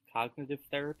enhancement, cognitive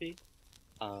therapy.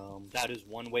 That is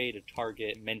one way to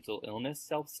target mental illness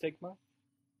self-stigma.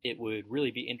 It would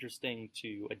really be interesting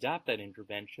to adapt that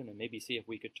intervention and maybe see if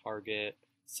we could target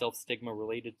self-stigma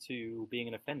related to being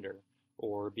an offender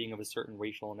or being of a certain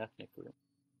racial and ethnic group.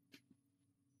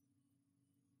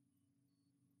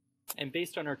 And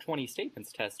based on our 20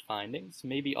 statements test findings,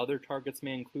 maybe other targets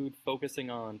may include focusing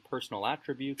on personal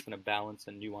attributes in a balanced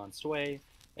and nuanced way,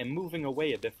 and moving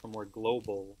away a bit from more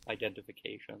global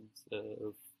identifications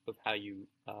of how you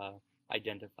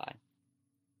identify.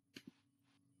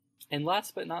 And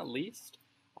last but not least,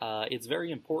 it's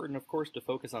very important, of course, to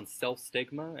focus on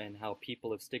self-stigma and how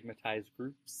people of stigmatized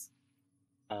groups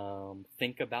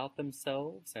think about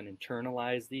themselves and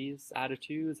internalize these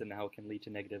attitudes and how it can lead to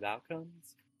negative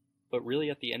outcomes. But really,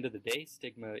 at the end of the day,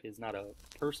 stigma is not a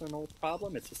personal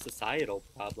problem, it's a societal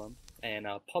problem. And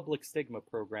public stigma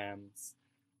programs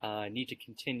need to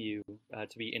continue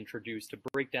to be introduced to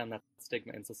break down that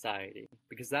stigma in society,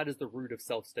 because that is the root of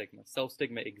self-stigma.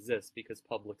 Self-stigma exists because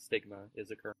public stigma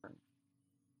is occurring.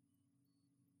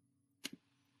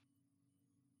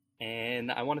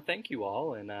 And I want to thank you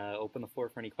all and open the floor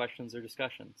for any questions or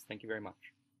discussions. Thank you very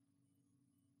much.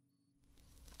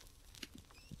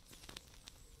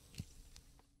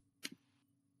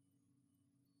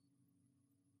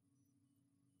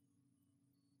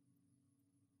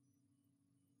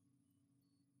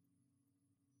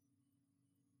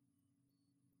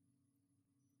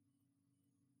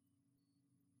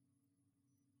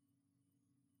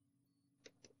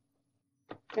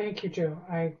 Thank you, Joe.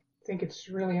 I think it's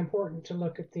really important to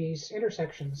look at these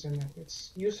intersections, and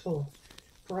it's useful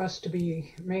for us to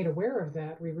be made aware of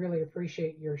that. We really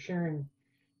appreciate your sharing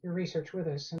your research with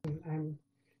us, and I'm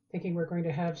thinking we're going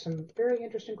to have some very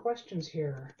interesting questions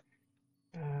here.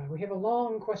 We have a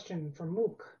long question from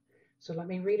Mook, so let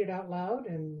me read it out loud,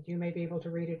 and you may be able to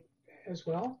read it as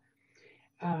well.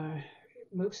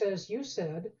 Mook says, you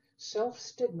said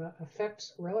self-stigma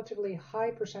affects a relatively high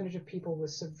percentage of people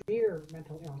with severe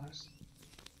mental illness.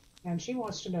 And she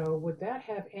wants to know, would that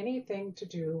have anything to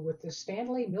do with the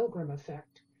Stanley-Milgram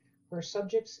effect, where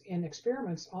subjects in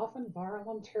experiments often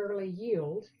voluntarily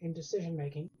yield in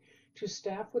decision-making to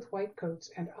staff with white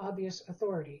coats and obvious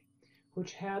authority,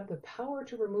 which had the power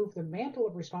to remove the mantle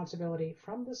of responsibility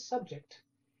from the subject,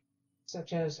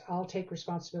 such as, I'll take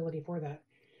responsibility for that.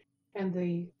 And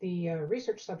the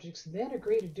research subjects then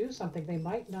agree to do something they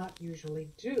might not usually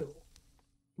do.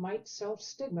 Might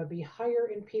self-stigma be higher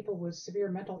in people with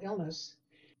severe mental illness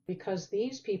because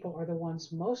these people are the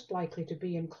ones most likely to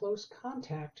be in close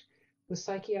contact with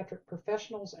psychiatric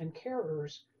professionals and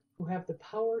carers who have the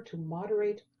power to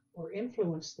moderate or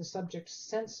influence the subject's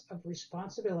sense of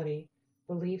responsibility,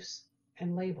 beliefs,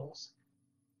 and labels?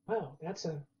 Wow, that's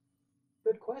a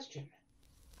good question.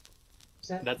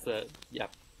 That's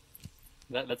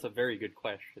a very good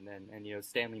question, and you know,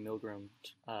 Stanley Milgram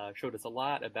showed us a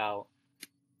lot about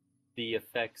the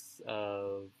effects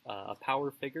of a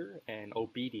power figure and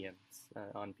obedience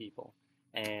on people,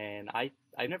 and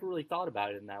I've never really thought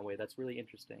about it in that way. That's really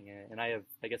interesting, and I have,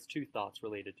 I guess, two thoughts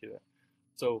related to it.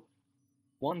 So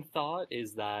one thought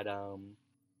is that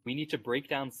we need to break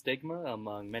down stigma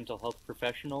among mental health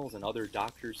professionals and other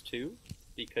doctors too,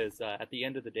 because at the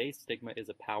end of the day, stigma is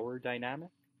a power dynamic.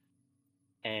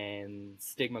 And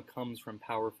stigma comes from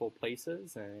powerful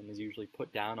places and is usually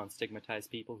put down on stigmatized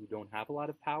people who don't have a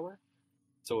lot of power.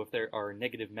 So if there are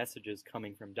negative messages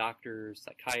coming from doctors,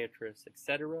 psychiatrists,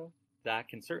 etc., that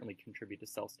can certainly contribute to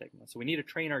self-stigma. So we need to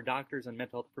train our doctors and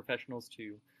mental health professionals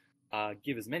to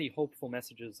give as many hopeful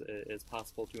messages as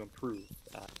possible to improve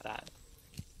that.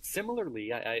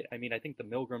 Similarly, I think the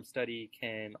Milgram study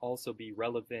can also be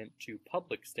relevant to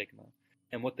public stigma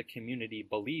and what the community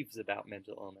believes about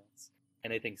mental illness.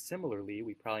 And I think similarly,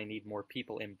 we probably need more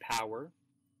people in power,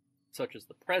 such as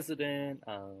the president,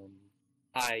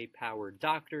 high-powered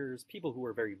doctors, people who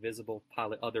are very visible,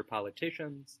 other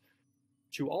politicians,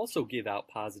 to also give out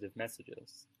positive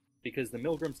messages. Because the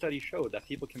Milgram study showed that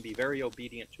people can be very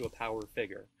obedient to a power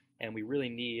figure, and we really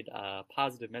need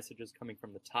positive messages coming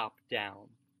from the top down.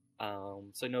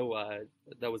 So I know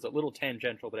that was a little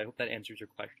tangential, but I hope that answers your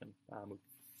question.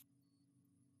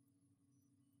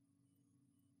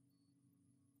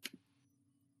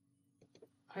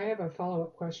 I have a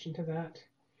follow-up question to that.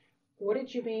 What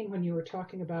did you mean when you were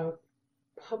talking about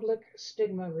public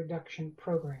stigma reduction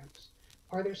programs?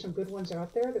 Are there some good ones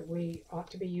out there that we ought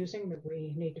to be using that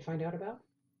we need to find out about?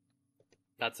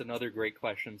 That's another great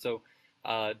question. So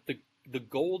the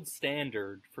gold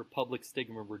standard for public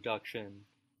stigma reduction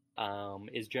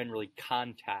is generally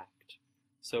contact.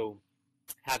 So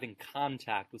having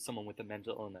contact with someone with a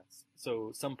mental illness.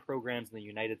 So some programs in the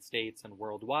United States and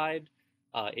worldwide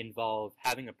involve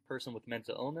having a person with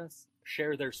mental illness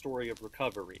share their story of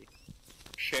recovery,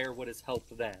 share what has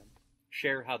helped them,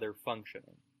 share how they're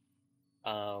functioning.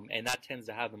 And that tends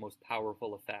to have the most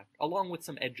powerful effect, along with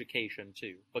some education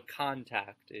too. But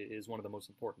contact is one of the most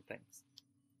important things.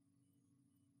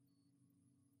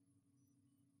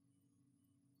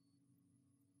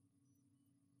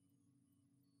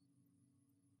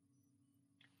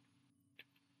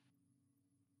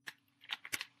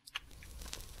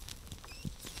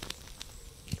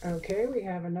 Okay, we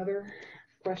have another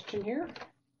question here.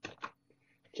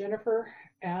 Jennifer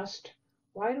asked,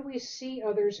 why do we see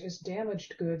others as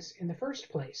damaged goods in the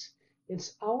first place?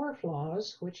 It's our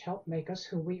flaws which help make us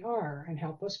who we are and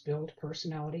help us build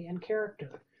personality and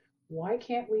character. Why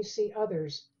can't we see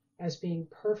others as being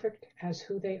perfect as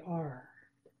who they are?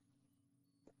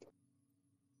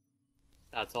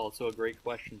 That's also a great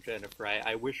question, Jennifer.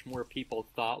 I wish more people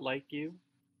thought like you,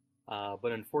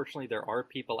 but unfortunately, there are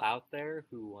people out there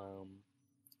who,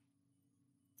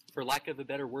 for lack of a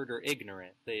better word, are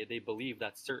ignorant. They believe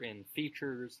that certain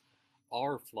features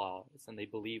are flaws, and they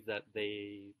believe that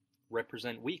they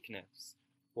represent weakness,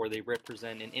 or they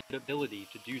represent an inability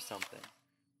to do something.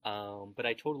 But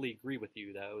I totally agree with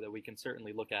you, though, that we can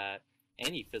certainly look at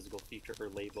any physical feature or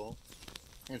label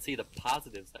and see the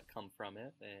positives that come from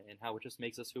it and how it just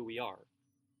makes us who we are.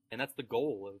 And that's the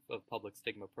goal of public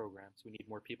stigma programs. We need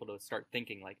more people to start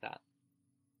thinking like that.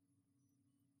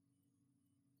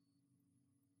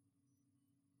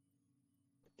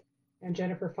 And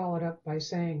Jennifer followed up by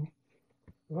saying,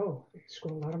 whoa,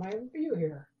 scroll out of my view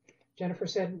here. Jennifer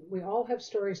said, we all have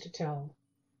stories to tell.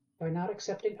 By not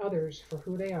accepting others for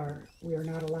who they are, we are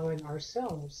not allowing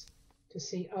ourselves to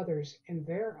see others in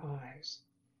their eyes.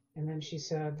 And then she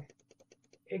said,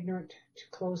 ignorant to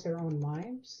close their own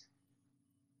minds.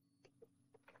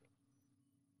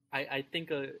 I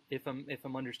think if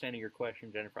I'm understanding your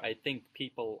question, Jennifer, I think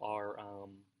people are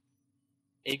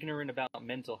ignorant about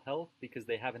mental health because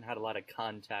they haven't had a lot of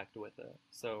contact with it.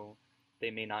 So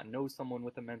they may not know someone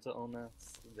with a mental illness.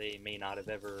 They may not have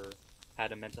ever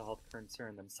had a mental health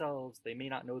concern themselves. They may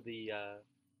not know the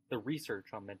research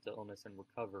on mental illness and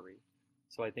recovery.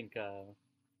 So I think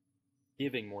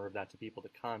giving more of that to people to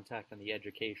contact and the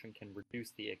education can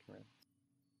reduce the ignorance.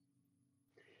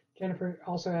 Jennifer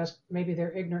also asked, maybe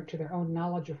they're ignorant to their own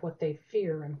knowledge of what they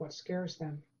fear and what scares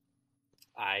them.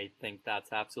 I think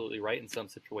that's absolutely right in some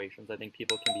situations. I think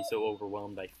people can be so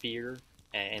overwhelmed by fear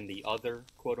and the other,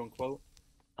 quote unquote,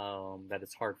 that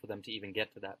it's hard for them to even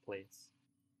get to that place.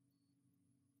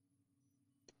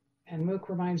 And Mook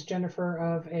reminds Jennifer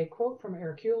of a quote from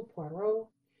Hercule Poirot,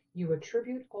 you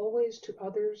attribute always to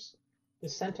others the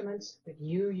sentiments that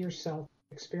you yourself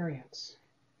experience.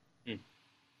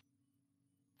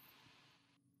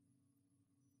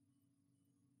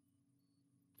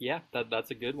 Yeah,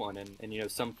 that's a good one. And you know,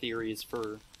 some theories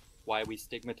for why we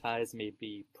stigmatize may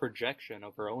be projection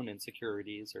of our own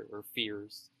insecurities or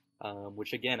fears,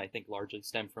 which again, I think largely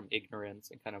stem from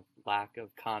ignorance and kind of lack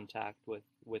of contact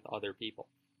with other people.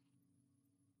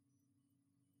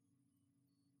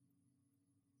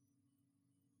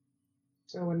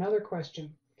 So another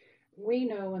question. We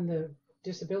know in the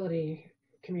disability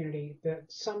community that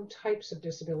some types of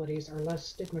disabilities are less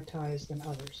stigmatized than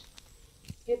others.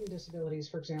 Hidden disabilities,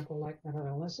 for example, like mental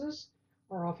illnesses,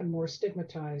 are often more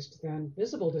stigmatized than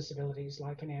visible disabilities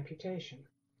like an amputation.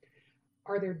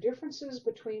 Are there differences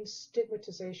between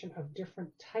stigmatization of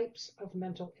different types of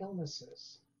mental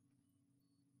illnesses?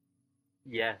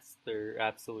 Yes, there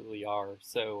absolutely are.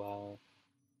 So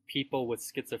people with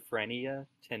schizophrenia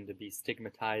tend to be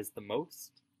stigmatized the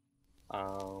most.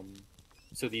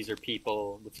 So these are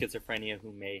people with schizophrenia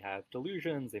who may have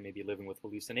delusions, they may be living with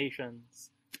hallucinations.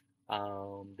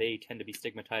 They tend to be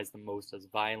stigmatized the most as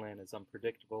violent, as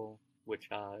unpredictable, which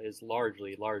is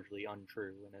largely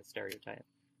untrue and a stereotype.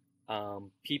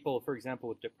 People, for example,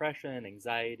 with depression,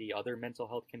 anxiety, other mental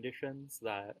health conditions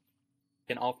that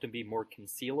can often be more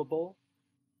concealable,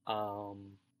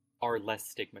 are less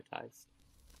stigmatized.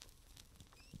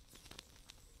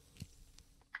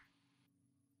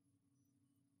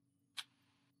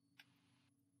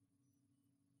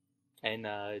 And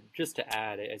just to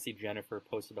add, I see Jennifer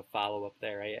posted a follow-up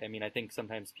there. I mean, I think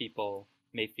sometimes people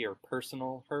may fear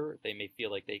personal hurt. They may feel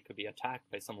like they could be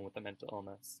attacked by someone with a mental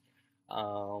illness.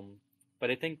 But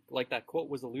I think, like that quote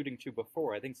was alluding to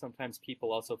before, I think sometimes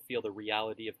people also feel the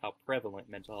reality of how prevalent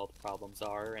mental health problems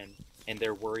are, and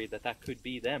they're worried that that could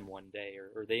be them one day,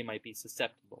 or they might be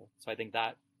susceptible. So I think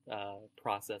that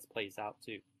process plays out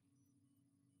too.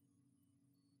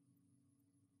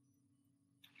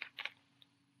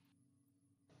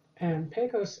 And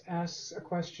Pecos asks a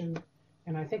question,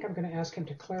 and I think I'm going to ask him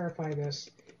to clarify this.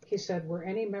 He said, were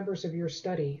any members of your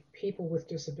study people with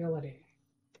disability?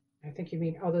 I think you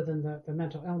mean other than the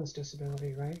mental illness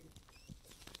disability, right?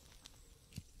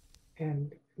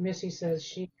 And Missy says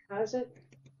she has it.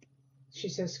 She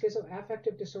says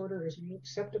schizoaffective disorder is more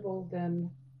acceptable than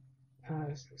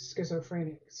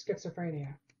schizophrenia.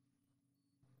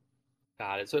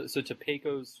 Got it. So to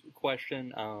Pecos'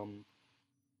 question,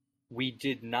 we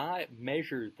did not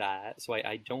measure that, so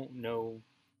I don't know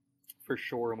for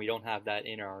sure, and we don't have that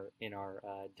in our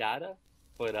data.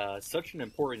 But such an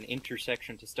important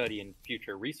intersection to study in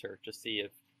future research to see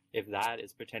if that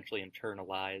is potentially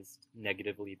internalized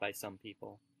negatively by some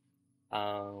people.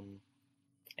 Um,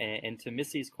 and to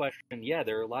Missy's question, yeah,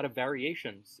 there are a lot of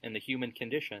variations in the human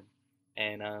condition,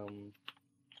 and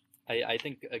I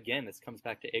think again this comes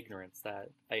back to ignorance. That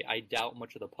I doubt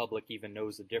much of the public even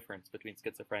knows the difference between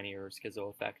schizophrenia or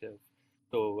schizoaffective.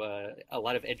 So a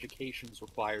lot of education is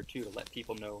required too to let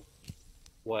people know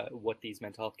what these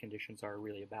mental health conditions are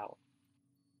really about.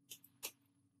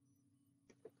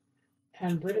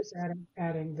 And Britt is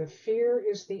adding, the fear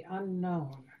is the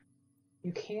unknown.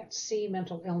 You can't see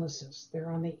mental illnesses. They're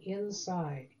on the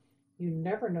inside. You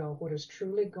never know what is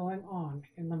truly going on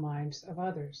in the minds of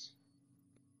others.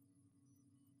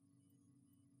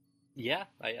 Yeah,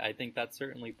 I think that's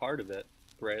certainly part of it,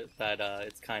 Britt, that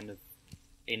it's kind of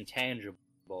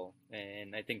intangible,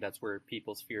 and I think that's where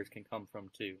people's fears can come from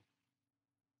too.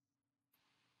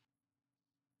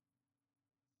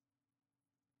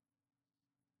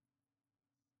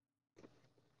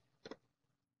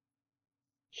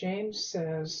 James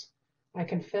says, I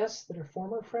confess that a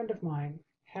former friend of mine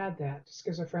had that,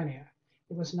 schizophrenia.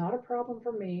 It was not a problem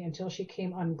for me until she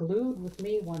came unglued with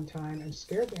me one time and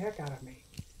scared the heck out of me.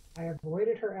 I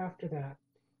avoided her after that.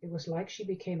 It was like she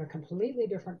became a completely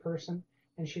different person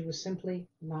and she was simply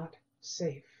not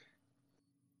safe.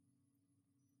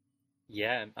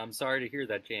 Yeah, I'm sorry to hear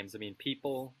that, James. I mean,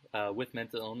 people with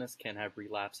mental illness can have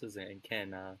relapses and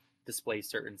can display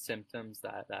certain symptoms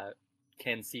that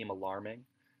can seem alarming.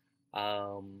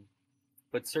 Um,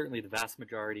 but certainly the vast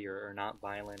majority are not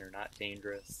violent or not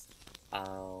dangerous.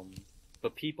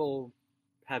 But people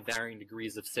have varying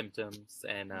degrees of symptoms,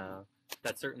 and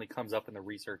that certainly comes up in the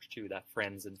research too. That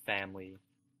friends and family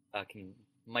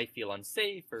might feel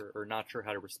unsafe or not sure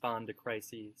how to respond to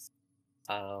crises.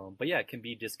 But yeah, it can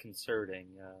be disconcerting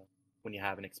when you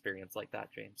have an experience like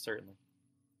that, James. Certainly.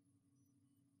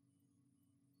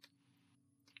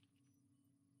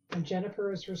 And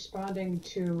Jennifer is responding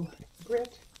to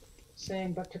Britt,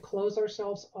 saying, but to close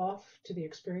ourselves off to the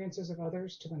experiences of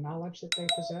others, to the knowledge that they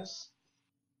possess.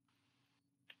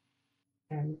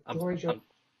 And Glory Jo,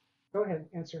 go ahead,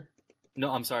 answer.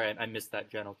 No, I'm sorry, I missed that,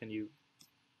 Jenna. Can you?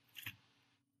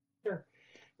 Sure.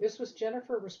 This was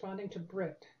Jennifer responding to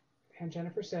Britt, and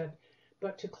Jennifer said,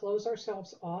 but to close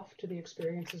ourselves off to the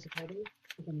experiences of others,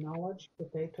 to the knowledge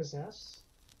that they possess.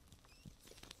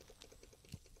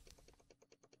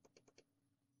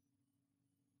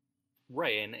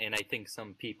 Right, and I think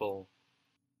some people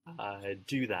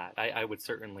do that. I would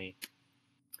certainly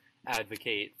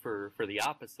advocate for the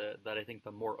opposite, that I think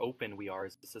the more open we are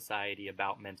as a society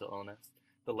about mental illness,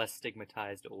 the less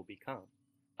stigmatized it will become.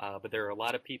 But there are a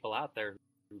lot of people out there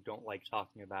who don't like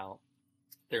talking about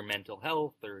their mental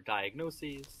health, their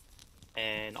diagnoses,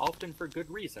 and often for good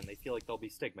reason. They feel like they'll be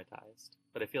stigmatized.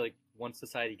 But I feel like once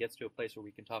society gets to a place where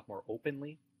we can talk more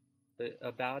openly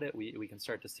about it, we can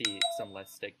start to see some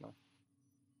less stigma.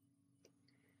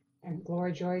 And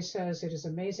Gloria Joy says, it is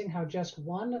amazing how just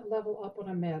one level up on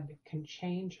a med can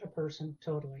change a person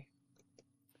totally.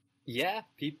 Yeah,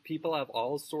 people have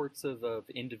all sorts of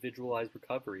individualized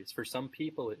recoveries. For some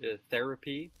people,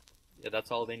 therapy,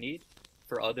 that's all they need.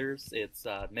 For others, it's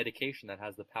medication that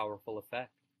has the powerful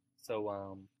effect.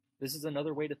 So this is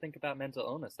another way to think about mental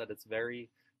illness, that it's very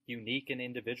unique and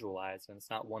individualized, and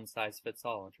it's not one size fits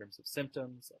all in terms of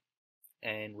symptoms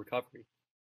and recovery.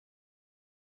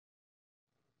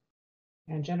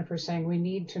 And Jennifer's saying we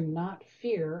need to not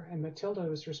fear, and Matilda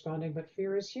was responding, but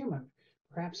fear is human.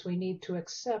 Perhaps we need to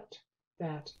accept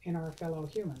that in our fellow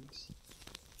humans.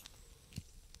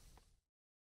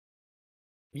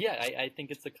 Yeah, I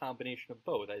think it's a combination of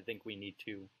both. I think we need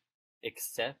to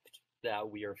accept that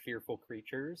we are fearful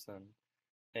creatures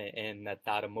and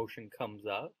that emotion comes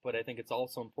up. But I think it's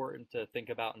also important to think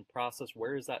about and process,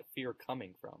 where is that fear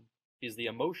coming from? Because the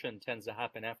emotion tends to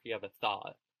happen after you have a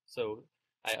thought. So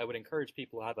I would encourage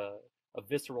people to have a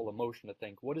visceral emotion, to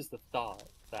think, what is the thought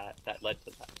that led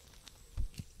to that?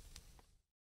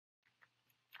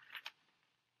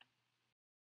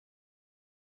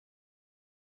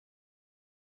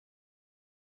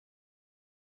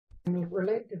 And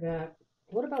related to that,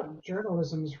 what about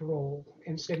journalism's role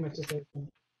in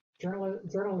stigmatization?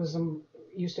 Journalism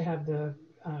used to have the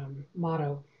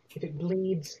motto, if it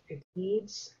bleeds, it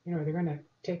leads. You know, they're going to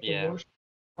take the worst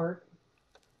part.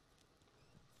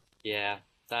 Yeah,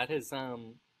 that is,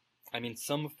 I mean,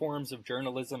 some forms of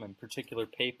journalism and particular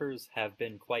papers have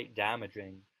been quite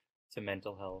damaging to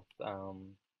mental health.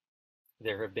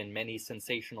 There have been many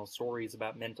sensational stories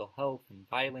about mental health and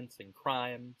violence and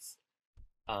crimes.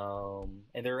 And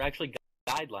there are actually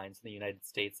guidelines in the United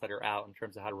States that are out in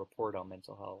terms of how to report on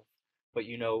mental health. But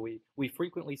we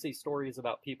frequently see stories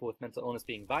about people with mental illness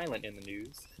being violent in the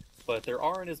news, but there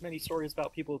aren't as many stories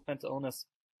about people with mental illness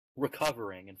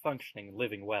recovering and functioning and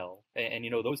living well. And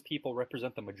those people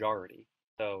represent the majority.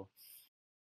 So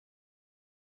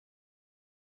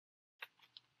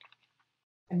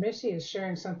And Missy is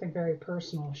sharing something very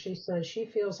personal. She says she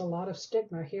feels a lot of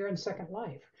stigma here in Second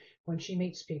Life when she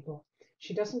meets people.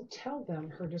 She doesn't tell them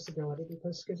her disability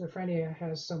because schizophrenia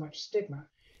has so much stigma.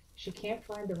 She can't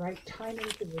find the right timing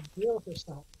to reveal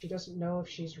herself. She doesn't know if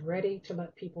she's ready to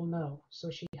let people know,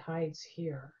 so she hides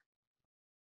here.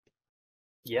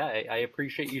 yeah, I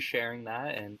appreciate you sharing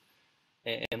that.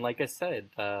 And like I said,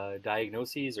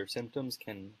 diagnoses or symptoms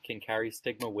can carry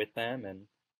stigma with them,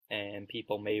 and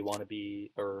people may want to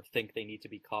be or think they need to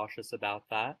be cautious about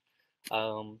that.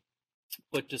 Um,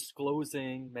 but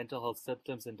disclosing mental health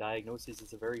symptoms and diagnoses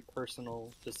is a very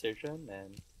personal decision,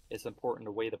 and it's important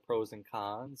to weigh the pros and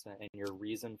cons and your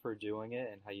reason for doing it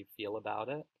and how you feel about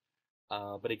it.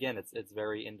 But again, it's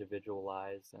very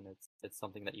individualized, and it's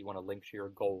something that you want to link to your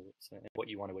goals and what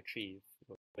you want to achieve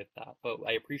with that. But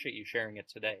I appreciate you sharing it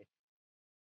today.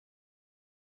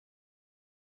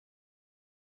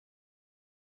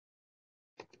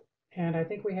 And I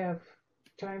think we have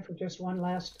time for just one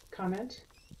last comment.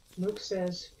 Mook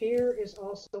says, fear is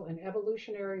also an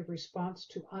evolutionary response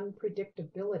to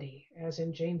unpredictability, as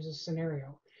in James's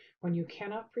scenario. When you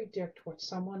cannot predict what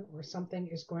someone or something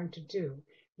is going to do,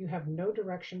 you have no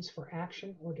directions for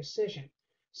action or decision.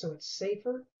 So it's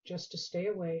safer just to stay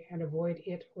away and avoid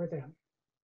it or them.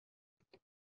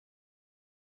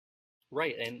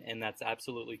 Right, and that's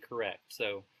absolutely correct.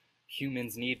 So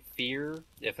humans need fear.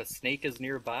 If a snake is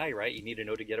nearby, right, you need to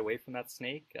know to get away from that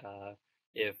snake.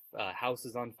 If a house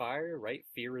is on fire, right,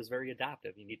 fear is very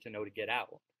adaptive. You need to know to get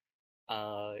out.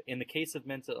 In the case of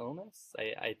mental illness,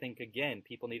 I think, again,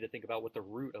 people need to think about what the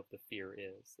root of the fear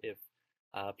is. If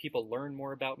people learn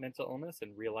more about mental illness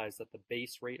and realize that the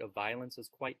base rate of violence is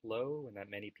quite low and that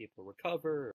many people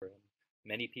recover, and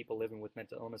many people living with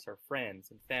mental illness are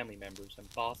friends and family members and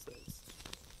bosses,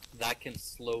 that can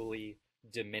slowly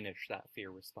diminish that fear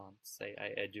response,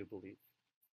 I do believe.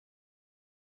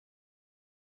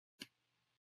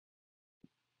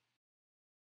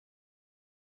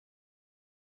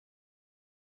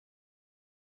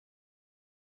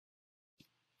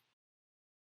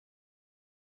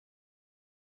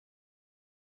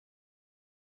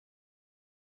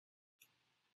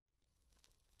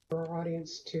 For our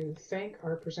audience to thank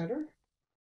our presenter.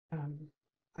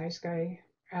 Ice Guy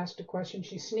asked a question.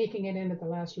 She's sneaking it in at the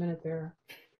last minute there.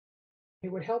 It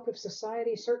would help if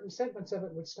society, certain segments of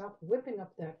it, would stop whipping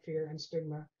up that fear and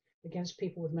stigma against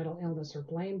people with mental illness or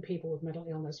blame people with mental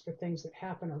illness for things that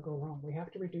happen or go wrong. We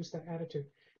have to reduce that attitude.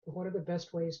 But what are the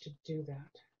best ways to do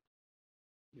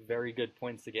that? Very good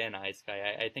points again, Ice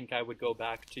Guy. I think I would go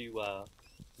back to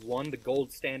one, the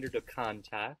gold standard of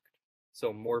contact.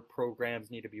 So more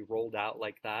programs need to be rolled out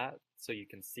like that, so you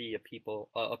can see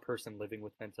a person living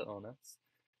with mental illness.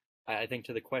 I think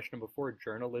to the question before,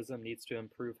 journalism needs to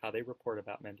improve how they report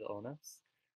about mental illness.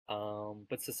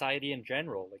 But society in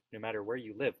general, like no matter where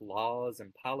you live, laws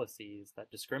and policies that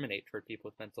discriminate toward people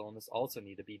with mental illness also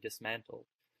need to be dismantled.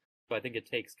 So I think it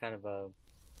takes kind of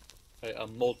a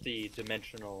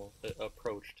multi-dimensional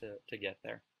approach to get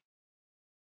there.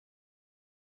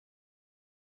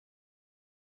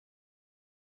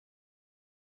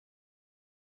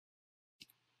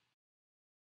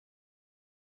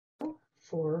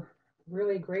 For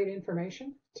really great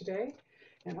information today,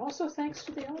 and also thanks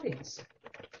to the audience.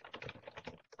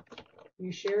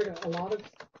 You shared a lot of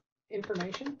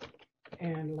information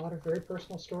and a lot of very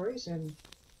personal stories, and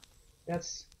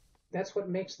that's what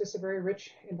makes this a very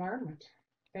rich environment.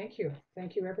 Thank you.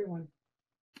 Thank you, everyone.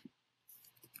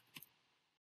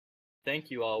 Thank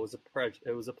you all.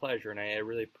 It was a pleasure, and I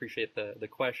really appreciate the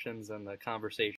questions and the conversation.